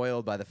been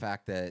spoiled by the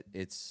fact that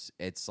it's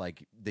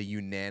like the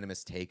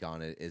unanimous take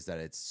on it is that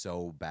it's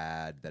so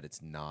bad that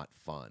it's not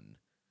fun.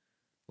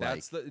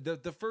 That's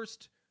the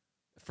first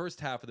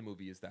half of the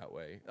movie is that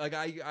way. Like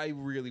I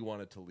really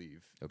wanted to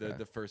leave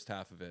the first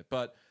half of it,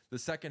 but the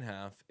second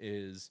half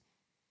is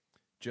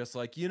just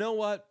like, you know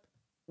what,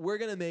 we're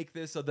gonna make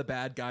this the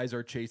bad guys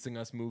are chasing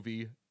us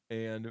movie,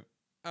 and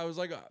I was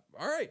like,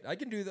 all right, I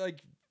can do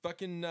like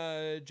fucking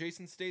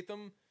Jason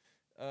Statham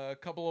a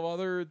couple of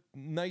other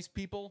nice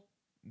people,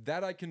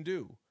 that I can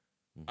do.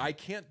 I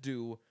can't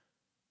do,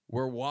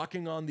 we're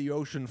walking on the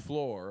ocean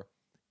floor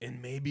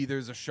and maybe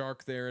there's a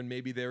shark there and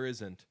maybe there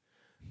isn't.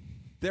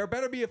 There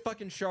better be a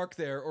fucking shark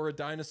there or a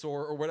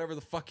dinosaur or whatever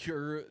the fuck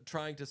you're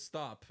trying to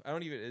stop. I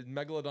don't even...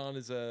 Megalodon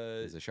is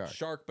a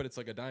shark, but it's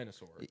like a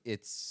dinosaur.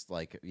 It's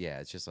like, yeah,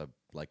 it's just a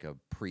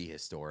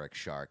prehistoric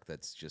shark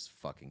that's just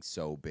fucking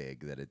so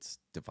big that it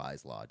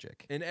defies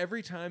logic. And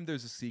every time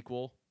there's a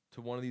sequel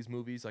to one of these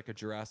movies, like a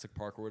Jurassic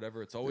Park or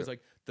whatever, it's always like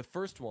the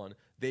first one,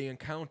 they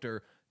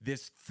encounter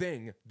this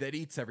thing that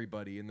eats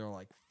everybody, and they're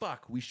like,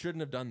 fuck, we shouldn't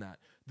have done that.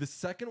 The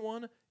second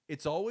one,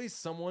 it's always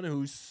someone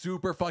who's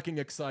super fucking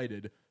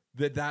excited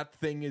that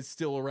thing is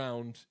still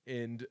around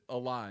and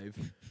alive.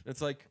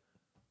 It's like,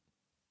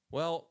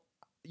 well,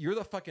 you're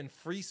the fucking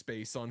free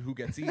space on who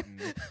gets eaten.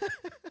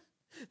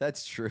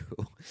 That's true.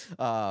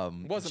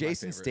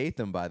 Jason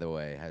Statham, by the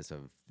way, has a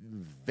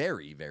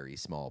very, very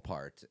small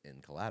part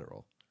in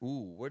Collateral.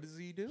 Ooh, what does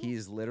he do?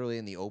 He's literally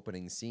in the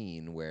opening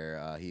scene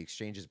where he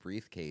exchanges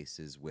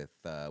briefcases with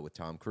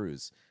Tom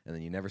Cruise, and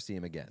then you never see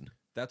him again.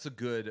 That's a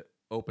good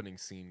opening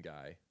scene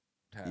guy.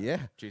 Yeah,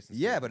 Jason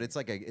yeah, Statham. but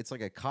it's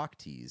like a cock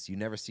tease. You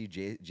never see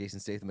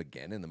Jason Statham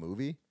again in the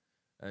movie.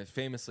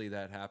 Famously,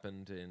 that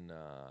happened in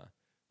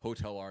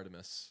Hotel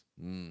Artemis.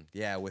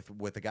 Yeah,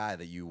 with a guy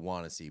that you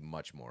want to see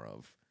much more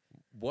of.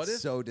 What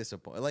if so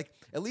disappointed? Like,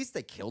 at least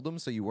they killed him,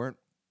 so you weren't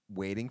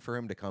waiting for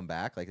him to come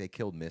back. Like, they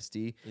killed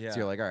Misty, so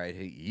you're like, all right,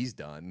 he's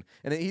done.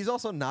 And he's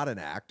also not an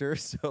actor,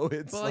 so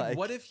it's but like,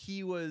 what if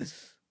he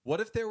was? What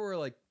if there were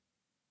like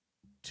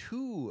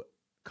two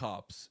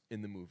cops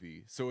in the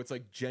movie? So it's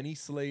like Jenny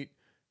Slate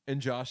and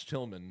Josh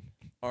Tillman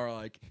are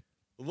like,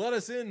 let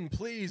us in,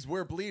 please,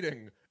 we're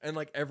bleeding. And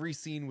like every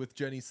scene with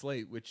Jenny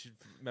Slate, which if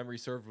memory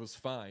served was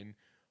fine,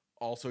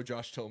 also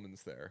Josh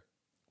Tillman's there.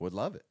 Would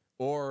love it.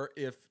 Or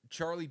if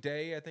Charlie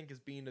Day, I think, is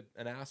being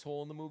an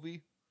asshole in the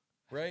movie,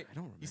 right? I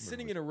don't remember. He's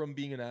sitting in a room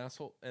being an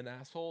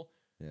asshole.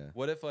 Yeah.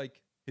 What if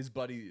like his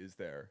buddy is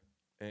there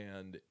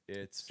and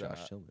it's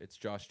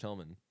Josh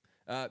Tillman?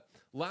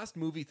 Last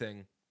movie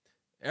thing,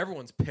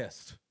 everyone's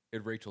pissed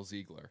at Rachel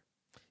Zegler.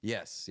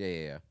 Yes.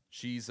 Yeah.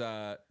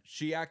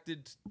 She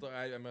acted,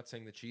 I'm not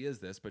saying that she is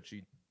this, but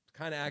she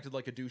kind of acted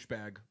like a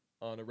douchebag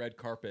on a red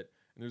carpet.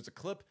 And there's a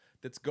clip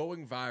that's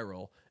going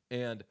viral,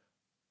 and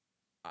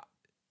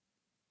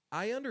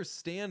I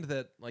understand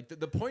that, like,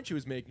 the point she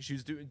was making, she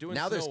was doing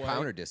now Snow there's White.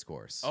 counter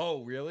discourse.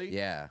 Oh, really?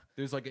 Yeah.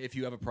 There's like, if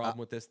you have a problem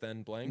with this,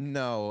 then blank.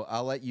 No,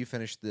 I'll let you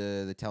finish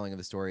the telling of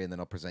the story, and then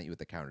I'll present you with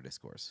the counter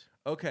discourse.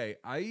 Okay,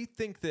 I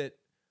think that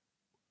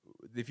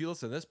if you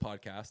listen to this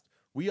podcast,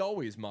 we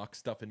always mock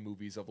stuff in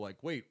movies of like,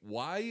 wait,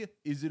 why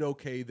is it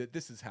okay that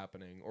this is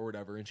happening or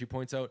whatever? And she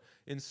points out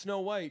in Snow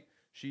White,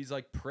 she's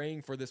like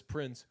praying for this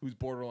prince who's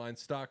borderline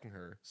stalking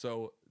her.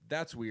 So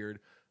that's weird.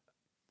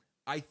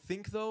 I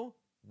think though,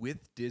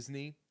 with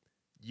Disney,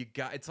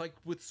 it's like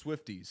with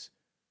Swifties.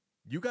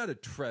 You got to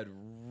tread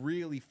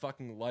really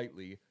fucking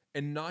lightly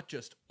and not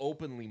just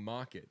openly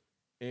mock it.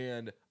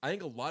 And I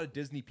think a lot of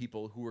Disney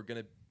people who are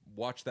going to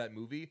watch that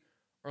movie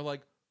are like,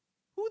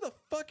 who the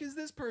fuck is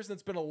this person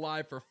that's been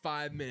alive for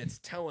 5 minutes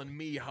telling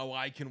me how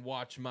I can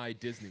watch my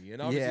Disney?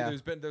 And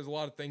obviously there's a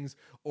lot of things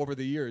over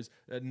the years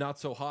not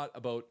so hot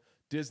about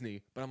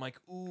Disney, but I'm like,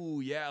 ooh,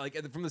 yeah. Like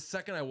from the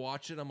second I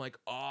watch it, I'm like,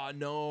 oh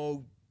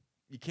no,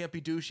 you can't be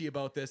douchey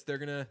about this. They're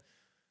gonna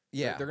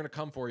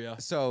come for you.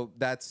 So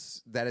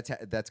that's going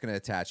to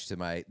attach to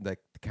the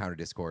counter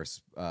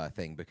discourse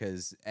thing,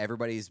 because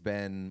there's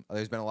been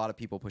a lot of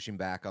people pushing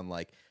back on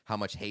like how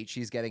much hate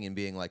she's getting and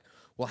being like,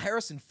 well,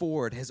 Harrison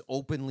Ford has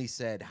openly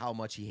said how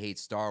much he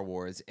hates Star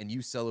Wars, and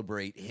you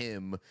celebrate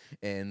him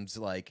and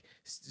like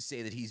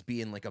say that he's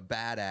being like a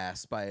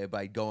badass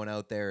by going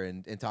out there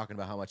and talking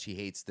about how much he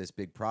hates this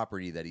big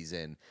property that he's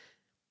in.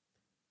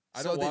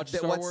 I don't watch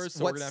Star Wars,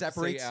 so we're gonna have to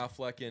say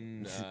Affleck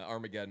in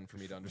Armageddon for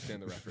me to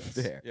understand the reference.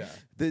 There.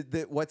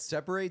 Yeah. What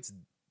separates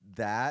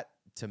that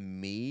to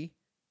me,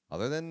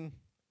 other than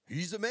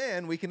he's a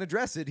man, we can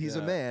address it. He's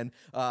a man.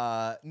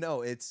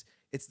 No,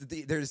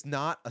 there's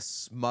not a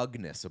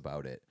smugness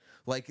about it.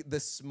 Like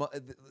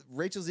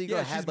Rachel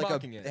Zegler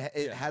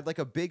had like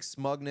a big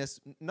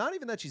smugness. Not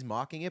even that she's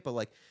mocking it, but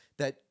like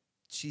that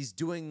she's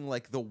doing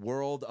like the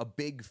world a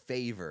big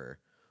favor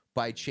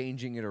by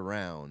changing it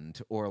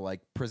around or like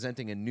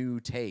presenting a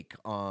new take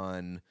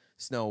on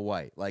Snow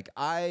White. Like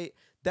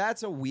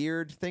that's a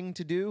weird thing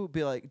to do.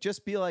 Be like,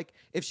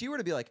 if she were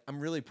to be like, I'm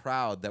really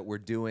proud that we're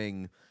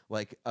doing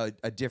like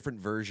a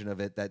different version of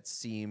it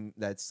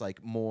that's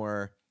like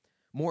more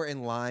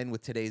in line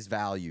with today's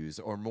values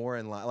or more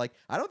in line. Like,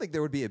 I don't think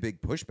there would be a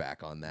big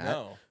pushback on that.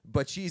 No.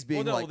 But she's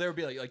being there would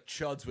be like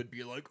Chuds would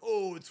be like,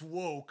 oh, it's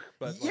woke.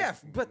 But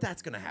but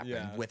that's going to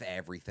happen with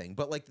everything.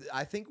 But like,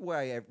 I think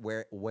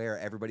where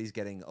everybody's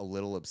getting a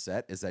little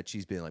upset is that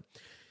she's being like,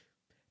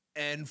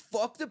 and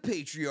fuck the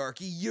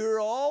patriarchy, you're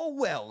all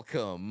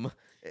welcome.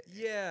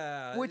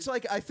 Yeah. Which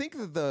like, I think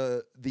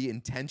that the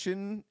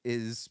intention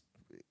is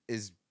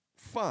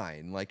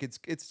fine. Like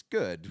it's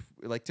good.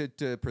 Like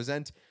to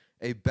present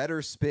a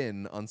better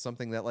spin on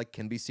something that like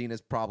can be seen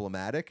as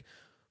problematic,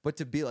 but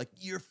to be like,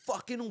 you're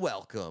fucking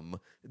welcome.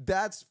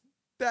 That's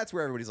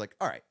where everybody's like,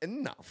 all right,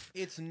 enough.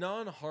 It's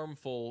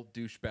non-harmful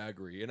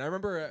douchebaggery. And I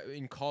remember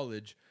in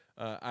college,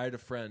 I had a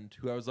friend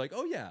who I was like,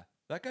 oh yeah,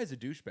 that guy's a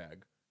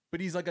douchebag, but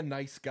he's like a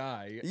nice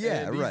guy.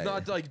 Yeah, and he's right.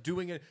 not like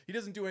doing it. He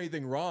doesn't do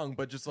anything wrong,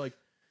 but just like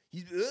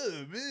he's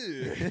a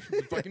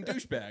fucking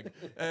douchebag.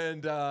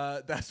 And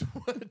that's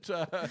what.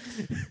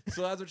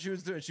 So that's what she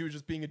was doing. She was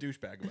just being a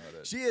douchebag about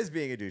it. She is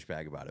being a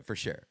douchebag about it for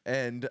sure.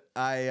 And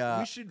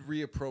we should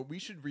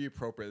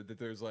reappropriate that.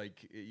 There's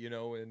like, you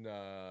know, in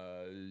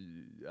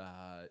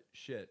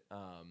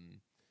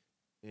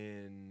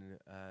in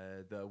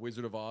the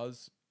Wizard of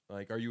Oz,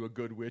 like, are you a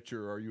good witch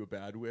or are you a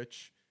bad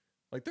witch?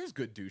 Like, there's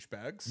good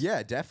douchebags.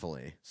 yeah,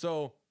 definitely.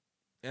 So,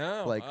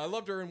 yeah, Like- I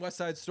loved her in West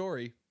Side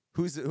Story.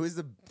 Who's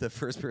the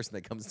first person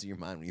that comes to your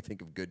mind when you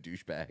think of good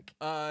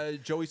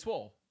douchebag? Joey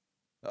Swole.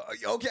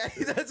 Okay,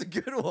 that's a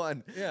good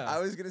one. Yeah. I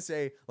was gonna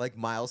say like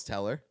Miles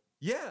Teller.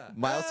 Yeah.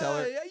 Miles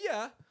Teller.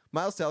 Yeah.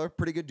 Miles Teller,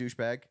 pretty good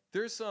douchebag.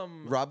 There's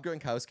some. Rob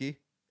Gronkowski,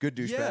 good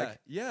douchebag.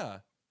 Yeah.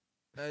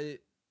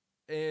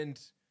 And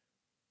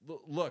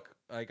look,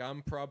 like,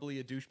 I'm probably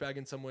a douchebag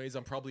in some ways.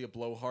 I'm probably a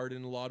blowhard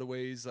in a lot of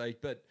ways.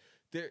 Like, but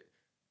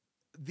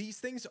these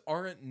things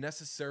aren't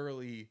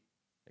necessarily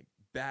like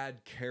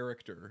bad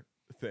character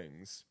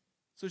things.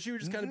 So she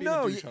would just kind of be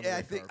a douche on the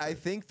red carpet. I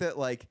think that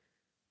like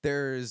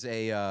there's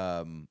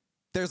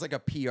like a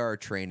PR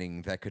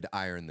training that could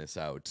iron this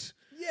out.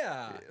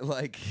 Yeah.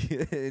 Like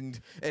and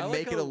like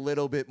make it how- a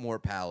little bit more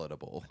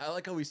palatable. I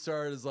like how we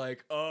started as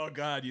like, oh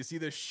God, you see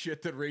the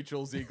shit that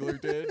Rachel Zegler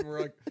did? And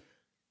we're like,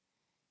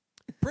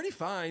 pretty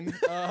fine.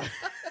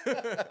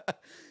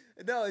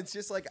 No, it's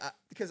just like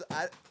because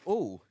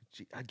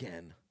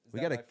again. Is We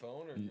that gotta. my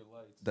phone or your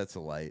lights? That's a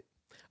light.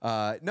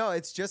 No,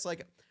 it's just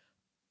like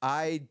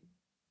I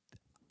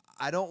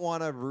don't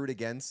want to root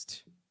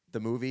against the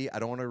movie. I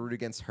don't want to root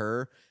against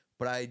her,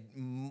 but I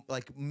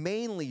like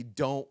mainly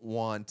don't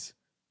want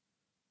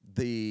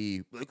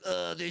the like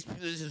this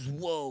is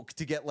woke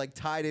to get like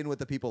tied in with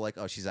the people like,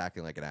 oh, she's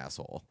acting like an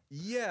asshole.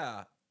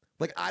 Yeah.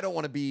 Like, I don't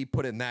want to be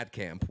put in that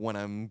camp when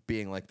I'm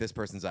being like, this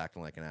person's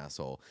acting like an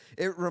asshole.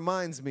 It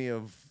reminds me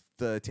of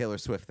the Taylor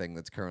Swift thing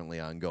that's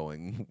currently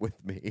ongoing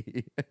with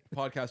me.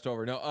 Podcast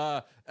over.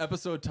 No,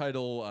 episode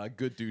title,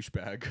 Good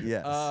Douchebag.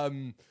 Yes.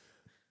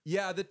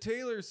 Yeah, the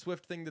Taylor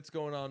Swift thing that's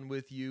going on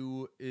with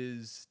you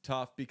is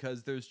tough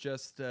because there's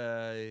just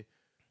a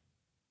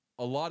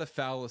lot of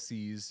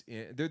fallacies.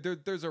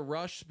 There's a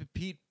rush.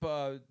 Pete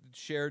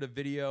shared a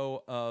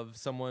video of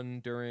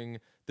someone during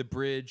the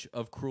bridge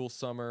of Cruel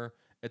Summer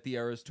at the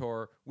Eras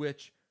Tour,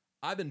 which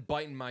I've been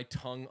biting my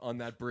tongue on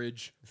that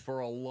bridge for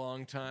a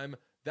long time.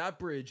 That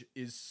bridge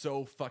is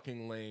so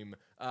fucking lame.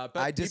 But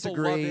I people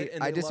love disagree. it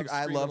and I they disagree.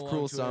 I streaming love along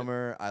Cruel to it.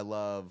 Summer. I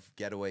love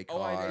Getaway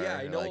Car.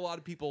 I know like, a lot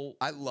of people.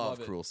 I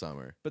love it. Cruel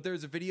Summer. But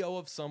there's a video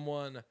of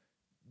someone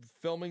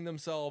filming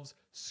themselves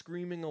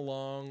screaming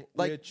along,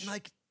 Like, which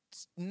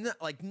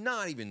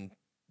not even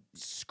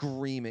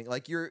screaming.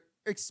 Like, you're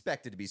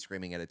expected to be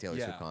screaming at a Taylor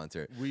Swift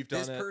concert. We've done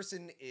This it.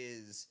 person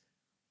is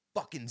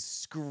fucking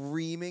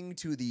screaming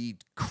to the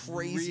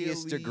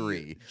craziest Really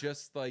degree.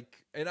 Just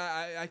like, and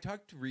I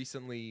talked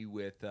recently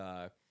with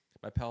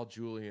my pal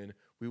Julian.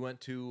 We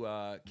went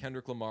to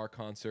Kendrick Lamar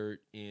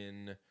concert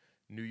in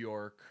New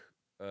York.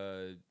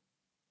 I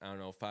don't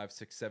know, 5,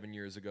 6, 7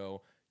 years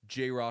ago.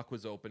 J-Rock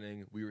was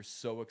opening. We were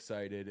so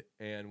excited,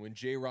 and when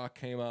J-Rock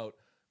came out,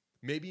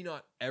 maybe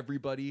not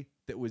everybody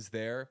that was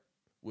there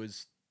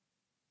was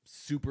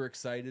super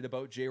excited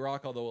about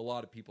J-Rock, although a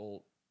lot of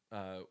people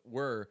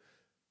were.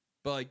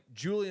 But like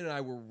Julian and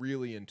I were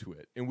really into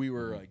it, and we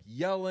were like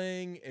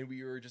yelling, and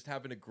we were just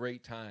having a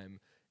great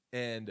time.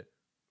 And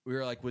we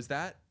were like, was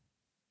that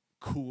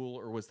cool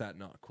or was that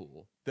not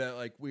cool? That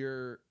like we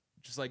were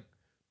just like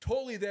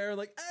totally there,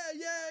 like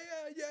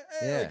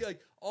Yeah.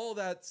 like all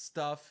that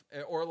stuff.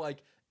 Or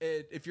like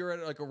if you're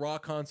at like a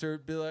rock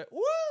concert, be like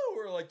woo,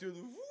 or like do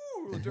the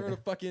woo during a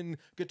fucking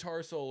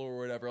guitar solo or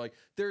whatever. Like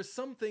there's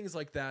some things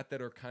like that that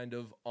are kind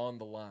of on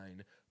the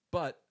line.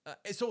 But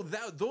so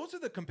those are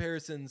the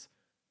comparisons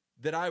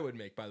that I would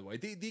make, by the way.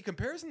 The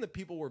comparison that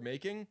people were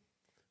making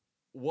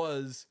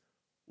was,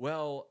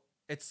 well,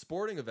 at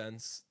sporting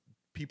events,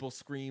 people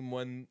scream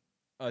when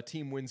a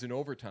team wins in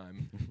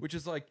overtime, which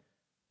is like,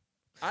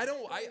 I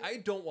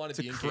don't want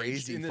to be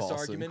engaged in this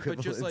argument, but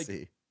just like,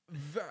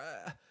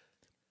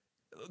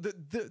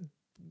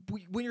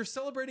 when you're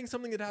celebrating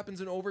something that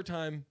happens in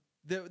overtime,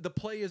 the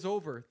play is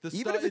over.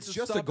 Even if it's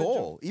just a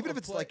goal, even if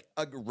it's like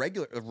a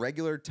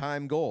regular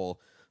time goal,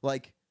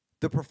 like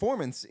the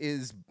performance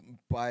is,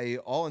 by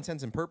all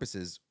intents and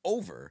purposes,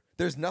 over.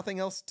 There's nothing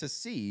else to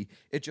see.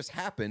 It just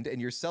happened,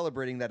 and you're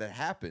celebrating that it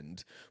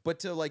happened. But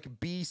to like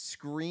be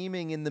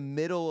screaming in the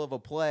middle of a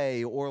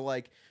play, or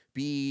like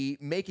be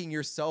making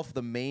yourself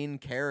the main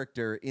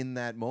character in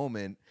that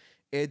moment,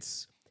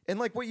 and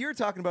like what you're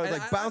talking about,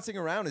 like bouncing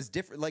around is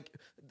different. Like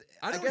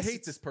I don't guess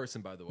hate this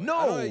person, by the way.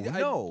 No,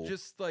 I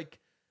just like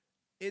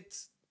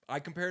it's. I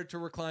compared it to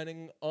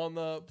reclining on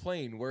the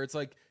plane, where it's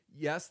like,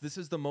 yes, this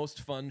is the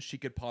most fun she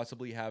could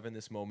possibly have in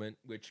this moment,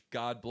 which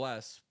God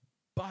bless,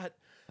 but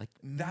Like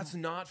that's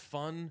not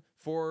fun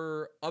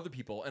for other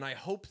people. And I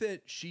hope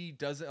that she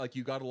doesn't, like,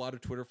 you got a lot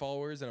of Twitter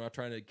followers, and I'm not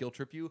trying to guilt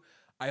trip you.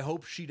 I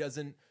hope she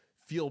doesn't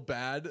feel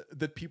bad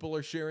that people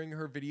are sharing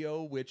her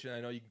video, which I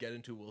know you can get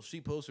into, will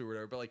she post or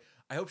whatever, but like,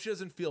 I hope she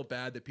doesn't feel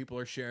bad that people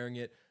are sharing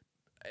it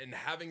and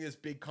having this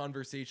big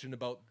conversation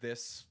about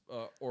this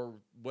or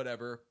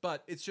whatever.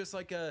 But it's just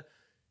like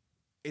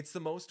it's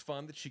the most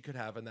fun that she could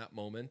have in that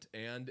moment,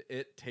 and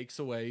it takes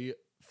away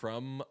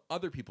from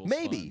other people's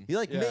maybe fun.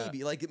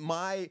 Maybe like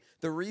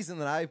the reason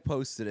that I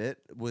posted it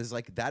was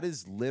like, that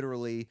is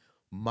literally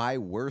my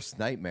worst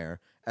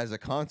nightmare as a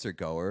concert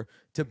goer,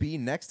 to be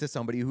next to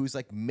somebody who's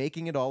like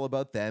making it all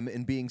about them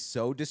and being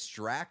so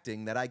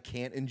distracting that I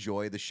can't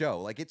enjoy the show.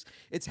 Like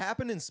it's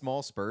happened in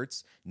small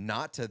spurts,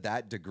 not to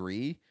that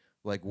degree,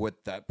 like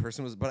what that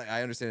person was, but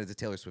I understand it's a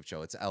Taylor Swift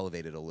show. It's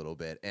elevated a little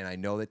bit. And I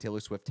know that Taylor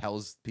Swift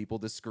tells people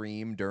to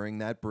scream during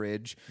that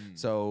bridge.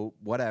 So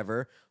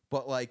whatever.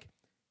 But like,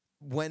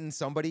 when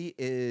somebody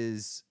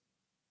is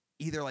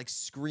either like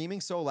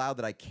screaming so loud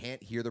that I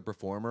can't hear the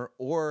performer,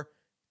 or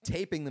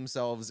taping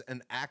themselves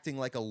and acting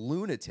like a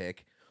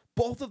lunatic,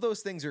 both of those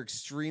things are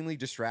extremely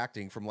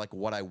distracting from like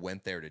what I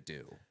went there to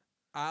do.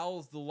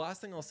 The last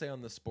thing I'll say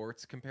on the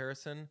sports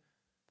comparison,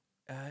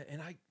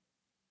 and I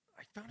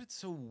found it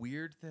so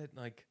weird that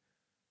like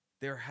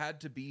there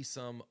had to be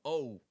some,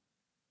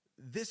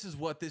 this is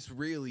what this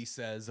really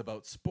says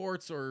about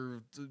sports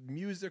or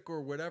music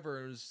or whatever.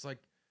 And it was just like,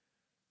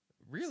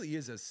 really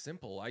is as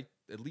simple,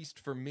 at least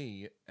for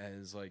me,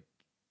 as like,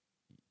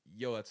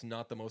 yo, that's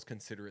not the most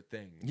considerate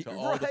thing to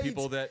all the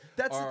people that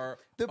are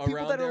the people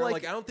around that there. Are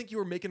like, I don't think you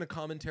were making a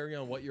commentary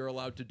on what you're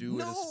allowed to do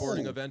at a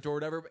sporting event or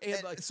whatever.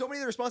 And like, so many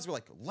of the responses were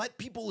like, let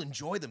people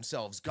enjoy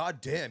themselves.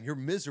 God damn, you're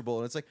miserable.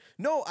 And it's like,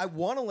 no, I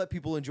want to let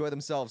people enjoy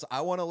themselves.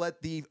 I want to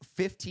let the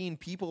 15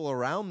 people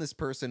around this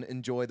person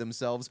enjoy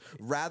themselves,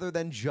 rather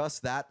than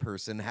just that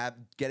person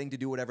getting to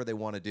do whatever they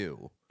want to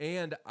do.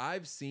 And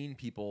I've seen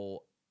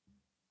people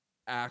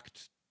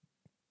act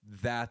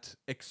that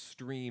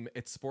extreme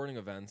at sporting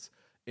events,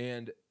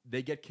 and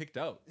they get kicked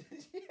out.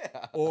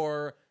 Yeah.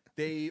 Or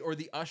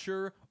the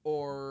usher,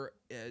 or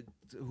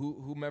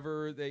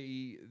whomever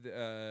they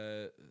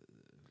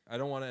I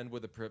don't want to end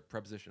with a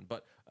preposition,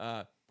 but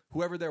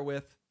whoever they're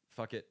with,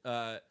 fuck it,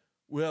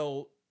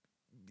 will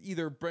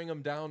either bring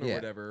them down or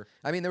whatever.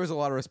 I mean, there was a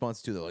lot of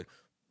response too, though,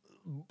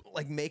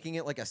 like making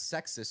it like a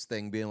sexist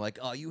thing, being like,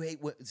 oh, you hate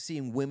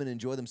seeing women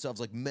enjoy themselves,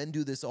 like men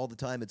do this all the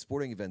time at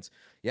sporting events.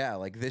 Yeah,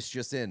 like this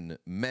just in,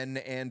 men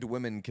and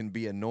women can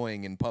be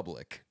annoying in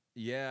public.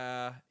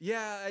 Yeah.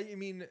 I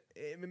mean,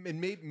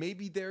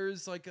 maybe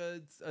there's like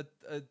a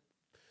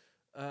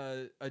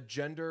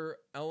gender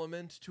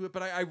element to it,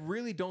 but I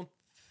really don't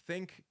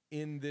think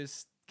in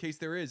this case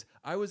there is.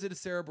 I was at a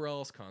Sarah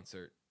Bareilles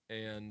concert,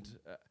 and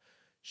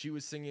she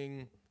was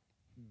singing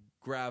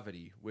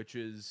 "Gravity," which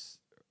is,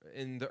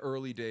 in the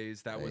early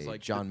days, that was like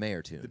John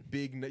Mayer tune. The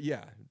big,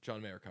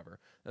 John Mayer cover.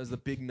 That was the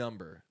big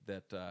number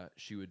that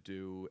she would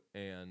do,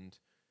 and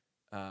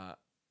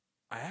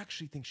I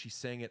actually think she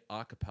sang it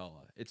a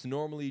cappella. It's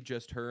normally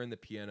just her and the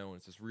piano, and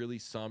it's this really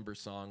somber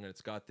song, and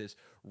it's got this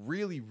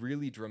really,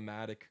 really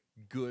dramatic,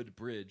 good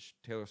bridge.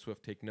 Taylor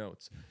Swift, take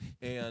notes.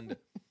 And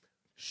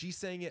she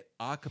sang it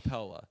a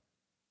cappella,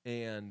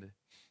 and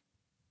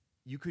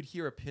you could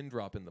hear a pin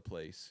drop in the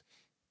place.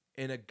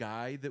 And a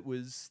guy that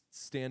was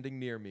standing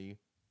near me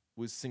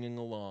was singing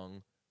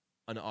along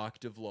an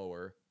octave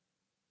lower,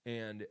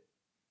 and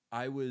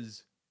I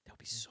was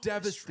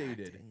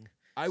devastated.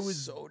 I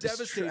was so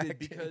devastated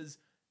because,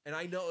 and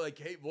I know, like,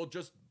 hey, we'll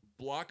just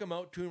block them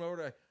out, tune them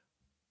out.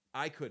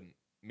 I couldn't.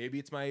 Maybe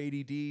it's my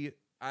ADD.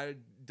 I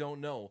don't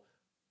know.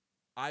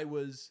 I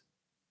was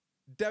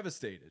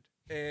devastated.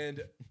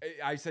 And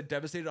I said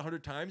devastated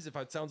 100 times. If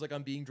it sounds like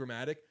I'm being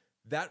dramatic,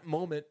 that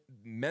moment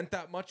meant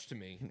that much to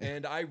me.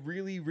 And I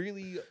really,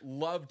 really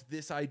loved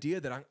this idea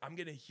that I'm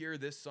going to hear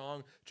this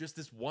song, just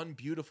this one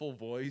beautiful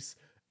voice.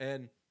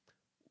 And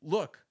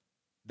look,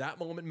 that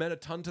moment meant a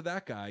ton to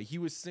that guy. He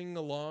was singing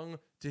along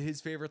to his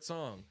favorite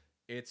song.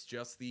 It's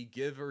just the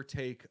give or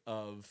take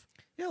of...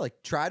 Yeah,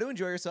 like, try to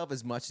enjoy yourself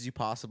as much as you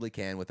possibly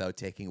can without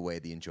taking away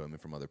the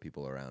enjoyment from other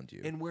people around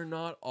you. And we're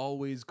not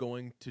always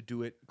going to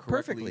do it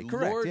correctly. Perfectly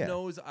correct, Lord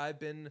knows I've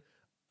been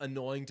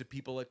annoying to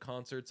people at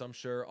concerts, I'm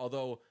sure.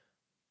 Although,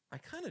 I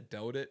kind of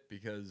doubt it,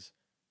 because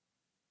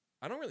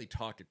I don't really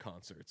talk at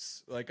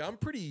concerts. Like, I'm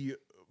pretty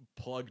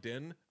plugged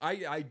in.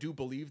 I do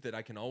believe that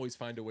I can always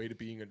find a way to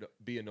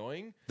be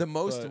annoying. The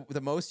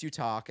most you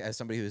talk, as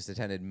somebody who's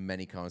attended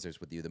many concerts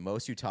with you, the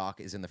most you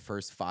talk is in the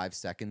first 5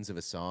 seconds of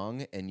a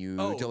song, and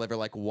you deliver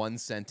like one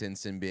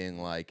sentence and being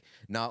like,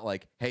 not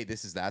like, hey,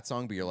 this is that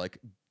song, but you're like,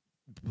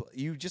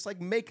 you just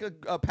like make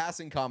a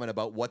passing comment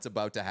about what's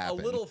about to happen.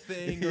 A little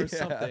thing or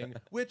something,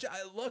 which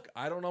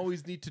I don't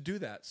always need to do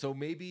that. So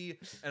maybe,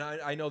 and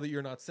I know that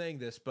you're not saying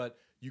this, but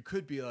you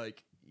could be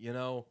like, you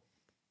know,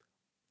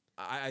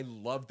 I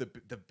love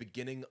the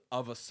beginning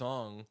of a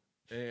song,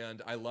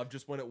 and I love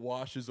just when it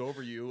washes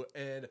over you.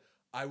 And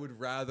I would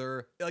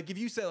rather, like, if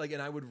you say like,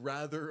 and I would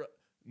rather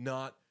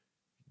not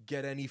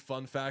get any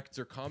fun facts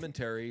or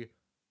commentary.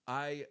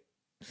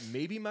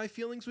 Maybe my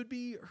feelings would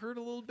be hurt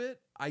a little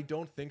bit. I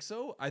don't think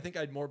so. I think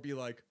I'd more be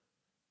like,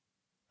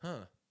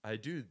 huh, I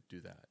do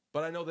that.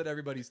 But I know that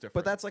everybody's different.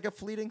 But that's like a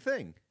fleeting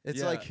thing.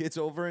 It's like it's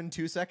over in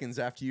 2 seconds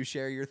after you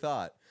share your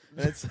thought.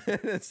 And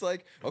it's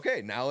like,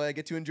 okay, now I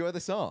get to enjoy the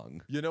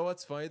song. You know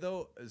what's funny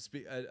though?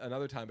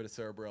 Another time at a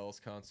Sarah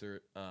Bareilles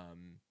concert,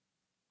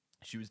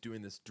 she was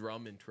doing this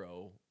drum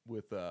intro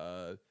with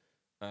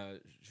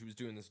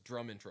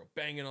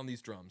banging on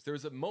these drums. There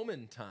was a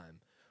moment in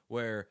time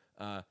where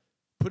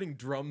putting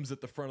drums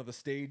at the front of the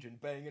stage and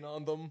banging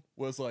on them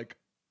was like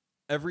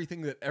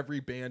everything that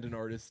every band and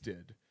artist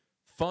did.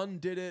 Fun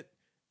did it.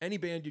 Any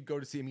band you'd go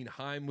to see, I mean,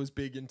 Haim was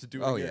big into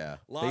doing it. Oh, yeah.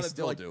 A lot they of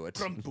still like, do it.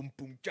 Drum, boom,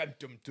 boom, jam,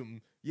 dum,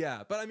 dum.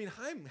 Yeah, but I mean,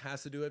 Haim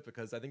has to do it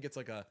because I think it's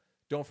like a,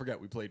 don't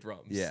forget we play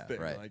drums thing.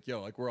 Right. Like,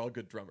 like, we're all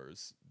good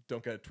drummers.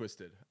 Don't get it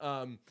twisted.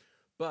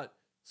 But,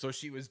 so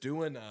she was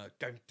doing,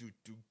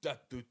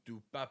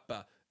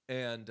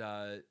 and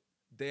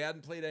they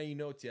hadn't played any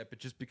notes yet, but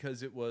just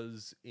because it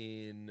was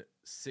in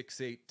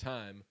 6/8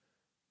 time,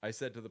 I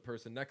said to the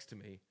person next to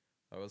me,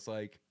 I was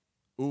like,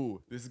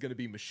 ooh, this is going to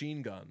be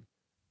Machine Gun.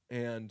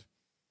 And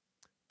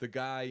the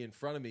guy in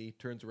front of me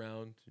turns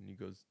around and he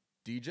goes,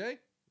 DJ?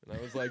 And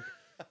I was like,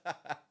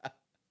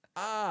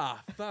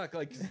 fuck.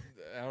 Like,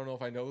 I don't know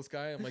if I know this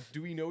guy. I'm like,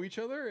 do we know each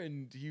other?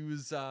 And he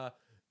was,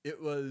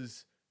 it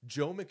was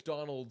Joe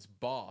McDonald's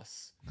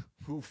boss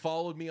who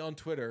followed me on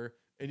Twitter.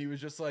 And he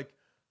was just like,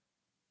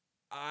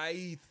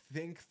 I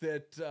think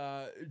that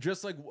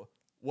just like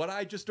what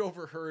I just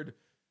overheard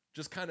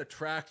just kind of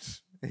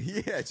tracked.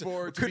 Yeah,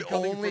 to could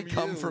only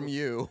come from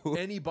you.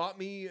 And he bought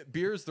me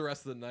beers the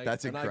rest of the night.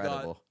 That's and incredible.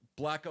 I got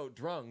blackout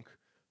drunk.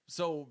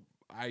 So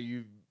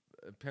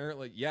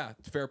apparently, yeah,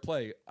 fair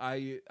play.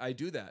 I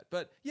do that.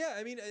 But yeah,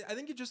 I mean, I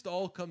think it just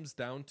all comes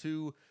down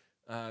to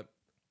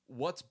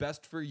what's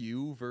best for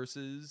you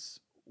versus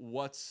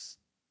what's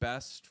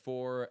best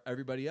for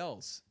everybody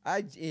else.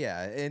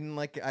 And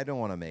like I don't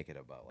want to make it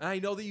about. And I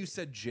know that you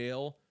said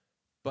jail,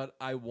 but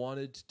I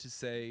wanted to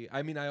say.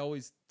 I mean, I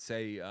always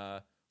say,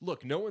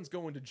 look, no one's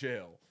going to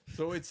jail,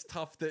 so it's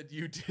tough that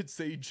you did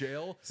say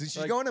jail. So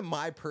she's going to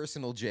my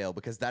personal jail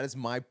because that is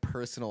my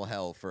personal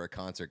hell for a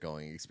concert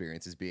going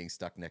experience is being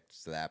stuck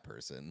next to that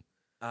person.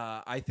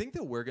 I think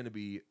that we're going to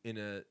be in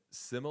a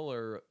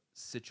similar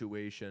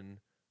situation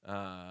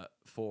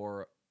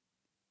for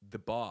the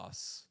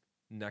Boss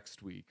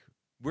next week.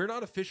 We're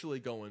not officially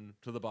going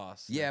to the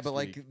Boss. Yeah, but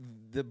week. like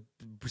the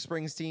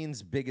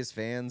Springsteen's biggest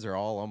fans are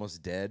all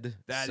almost dead.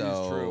 That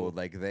is true.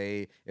 Like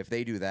if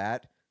they do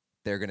that,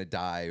 they're gonna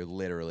die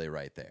literally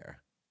right there.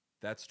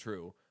 That's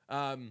true.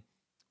 I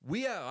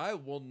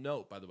will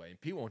note, by the way,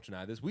 and Pete won't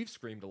deny this, we've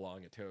screamed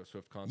along at Taylor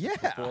Swift concerts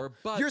before,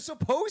 but you're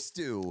supposed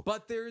to.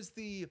 But there's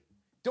the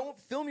don't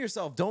film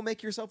yourself. Don't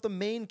make yourself the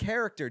main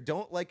character.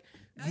 Don't like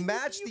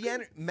match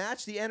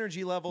the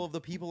energy level of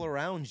the people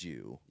around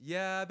you.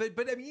 Yeah, but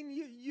I mean,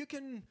 you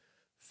can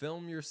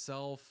film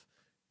yourself.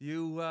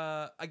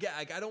 Again,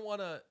 I don't want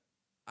to.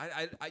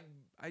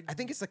 I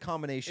think it's a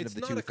combination of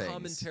the two things. It's not a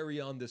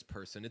commentary on this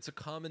person. It's a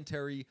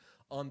commentary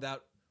on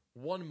that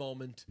one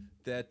moment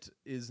that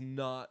is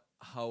not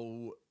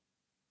how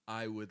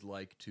I would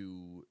like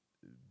to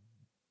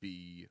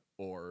be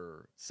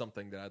or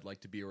something that I'd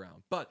like to be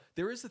around. But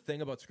there is a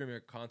thing about screaming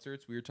at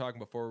concerts. We were talking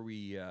before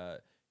we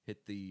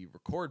hit the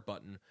record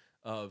button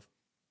of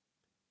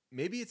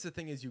maybe it's the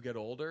thing as you get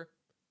older,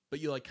 but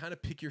you like kind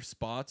of pick your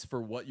spots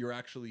for what you're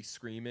actually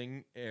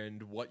screaming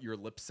and what you're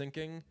lip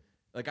syncing.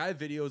 Like I have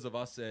videos of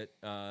us at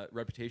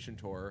Reputation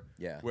Tour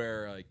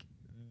where like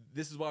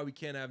this is why we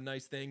can't have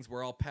nice things.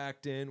 We're all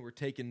packed in. We're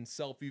taking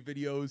selfie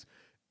videos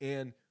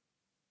and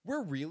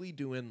we're really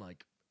doing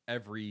like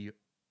every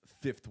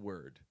fifth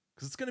word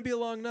because it's going to be a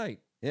long night.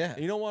 Yeah.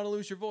 And you don't want to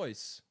lose your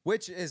voice.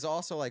 Which is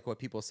also like what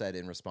people said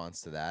in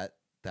response to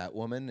that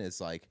woman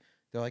is like,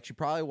 they're like, she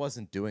probably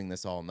wasn't doing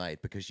this all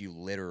night because you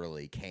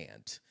literally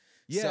can't.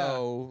 Yeah.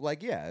 So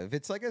like, yeah, if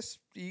it's like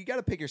you got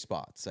to pick your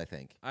spots, I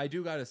think. I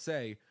do got to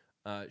say,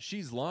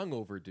 she's long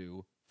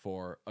overdue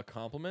for a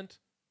compliment.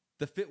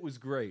 The fit was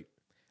great.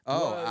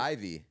 Oh,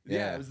 Ivy.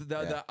 Yeah, it was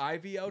the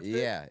Ivy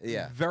outfit.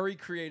 Yeah. Very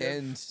creative.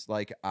 And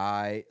like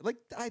I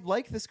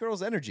like this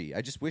girl's energy.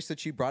 I just wish that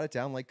she brought it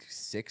down like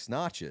 6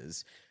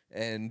 notches.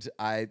 And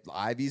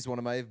Ivy's one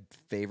of my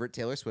favorite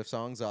Taylor Swift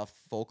songs off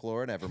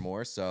Folklore and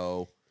Evermore.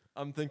 So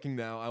I'm thinking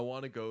now I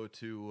want to go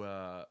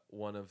to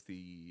one of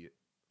the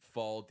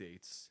fall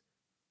dates,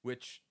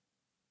 which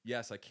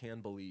yes, I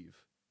can believe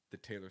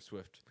that Taylor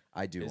Swift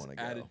I do want to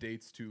go. Added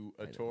dates to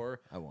a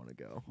tour. I want to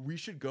go. We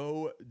should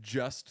go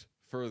just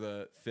for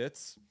the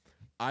fits.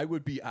 I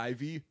would be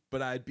Ivy,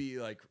 but I'd be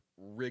like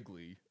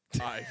Wrigley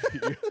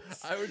Ivy.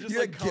 I would just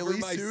like cover ghillie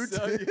my suit.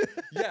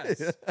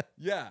 Yes.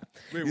 Yeah.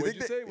 Wait, what'd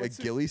you say? A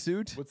ghillie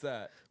suit? What's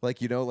that?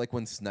 Like, you know, like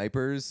when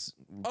snipers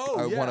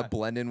want to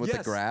blend in with the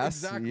Yes,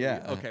 grass. Exactly.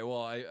 Yeah. Okay.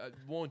 Well, I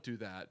won't do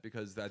that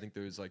because I think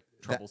there's like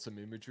troublesome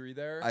imagery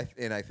there. I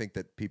think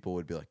that people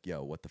would be like,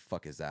 "Yo, what the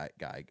fuck is that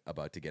guy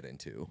about to get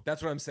into?"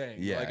 That's what I'm saying.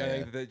 Yeah, Like I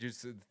think that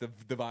just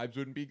the vibes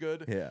wouldn't be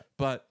good. Yeah.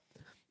 But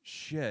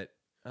shit.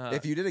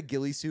 If you did a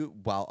ghillie suit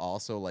while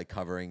also like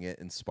covering it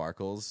in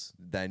sparkles,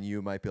 then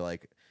you might be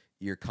like,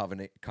 you're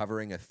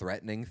covering a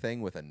threatening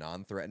thing with a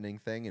non-threatening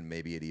thing, and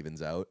maybe it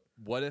evens out.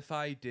 What if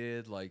I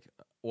did like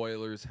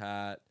Oilers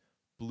hat,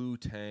 blue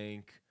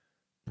tank,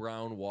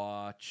 brown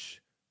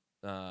watch,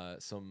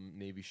 some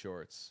navy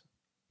shorts?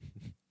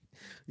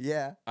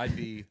 Yeah. I'd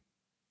be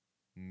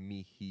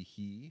me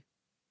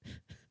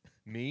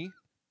me.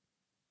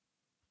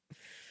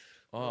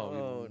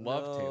 Oh, we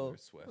love Taylor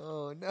Swift.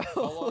 Oh no!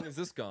 How long has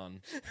this gone?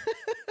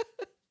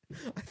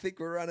 I think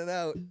we're running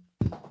out.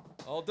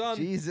 All done.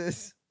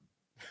 Jesus.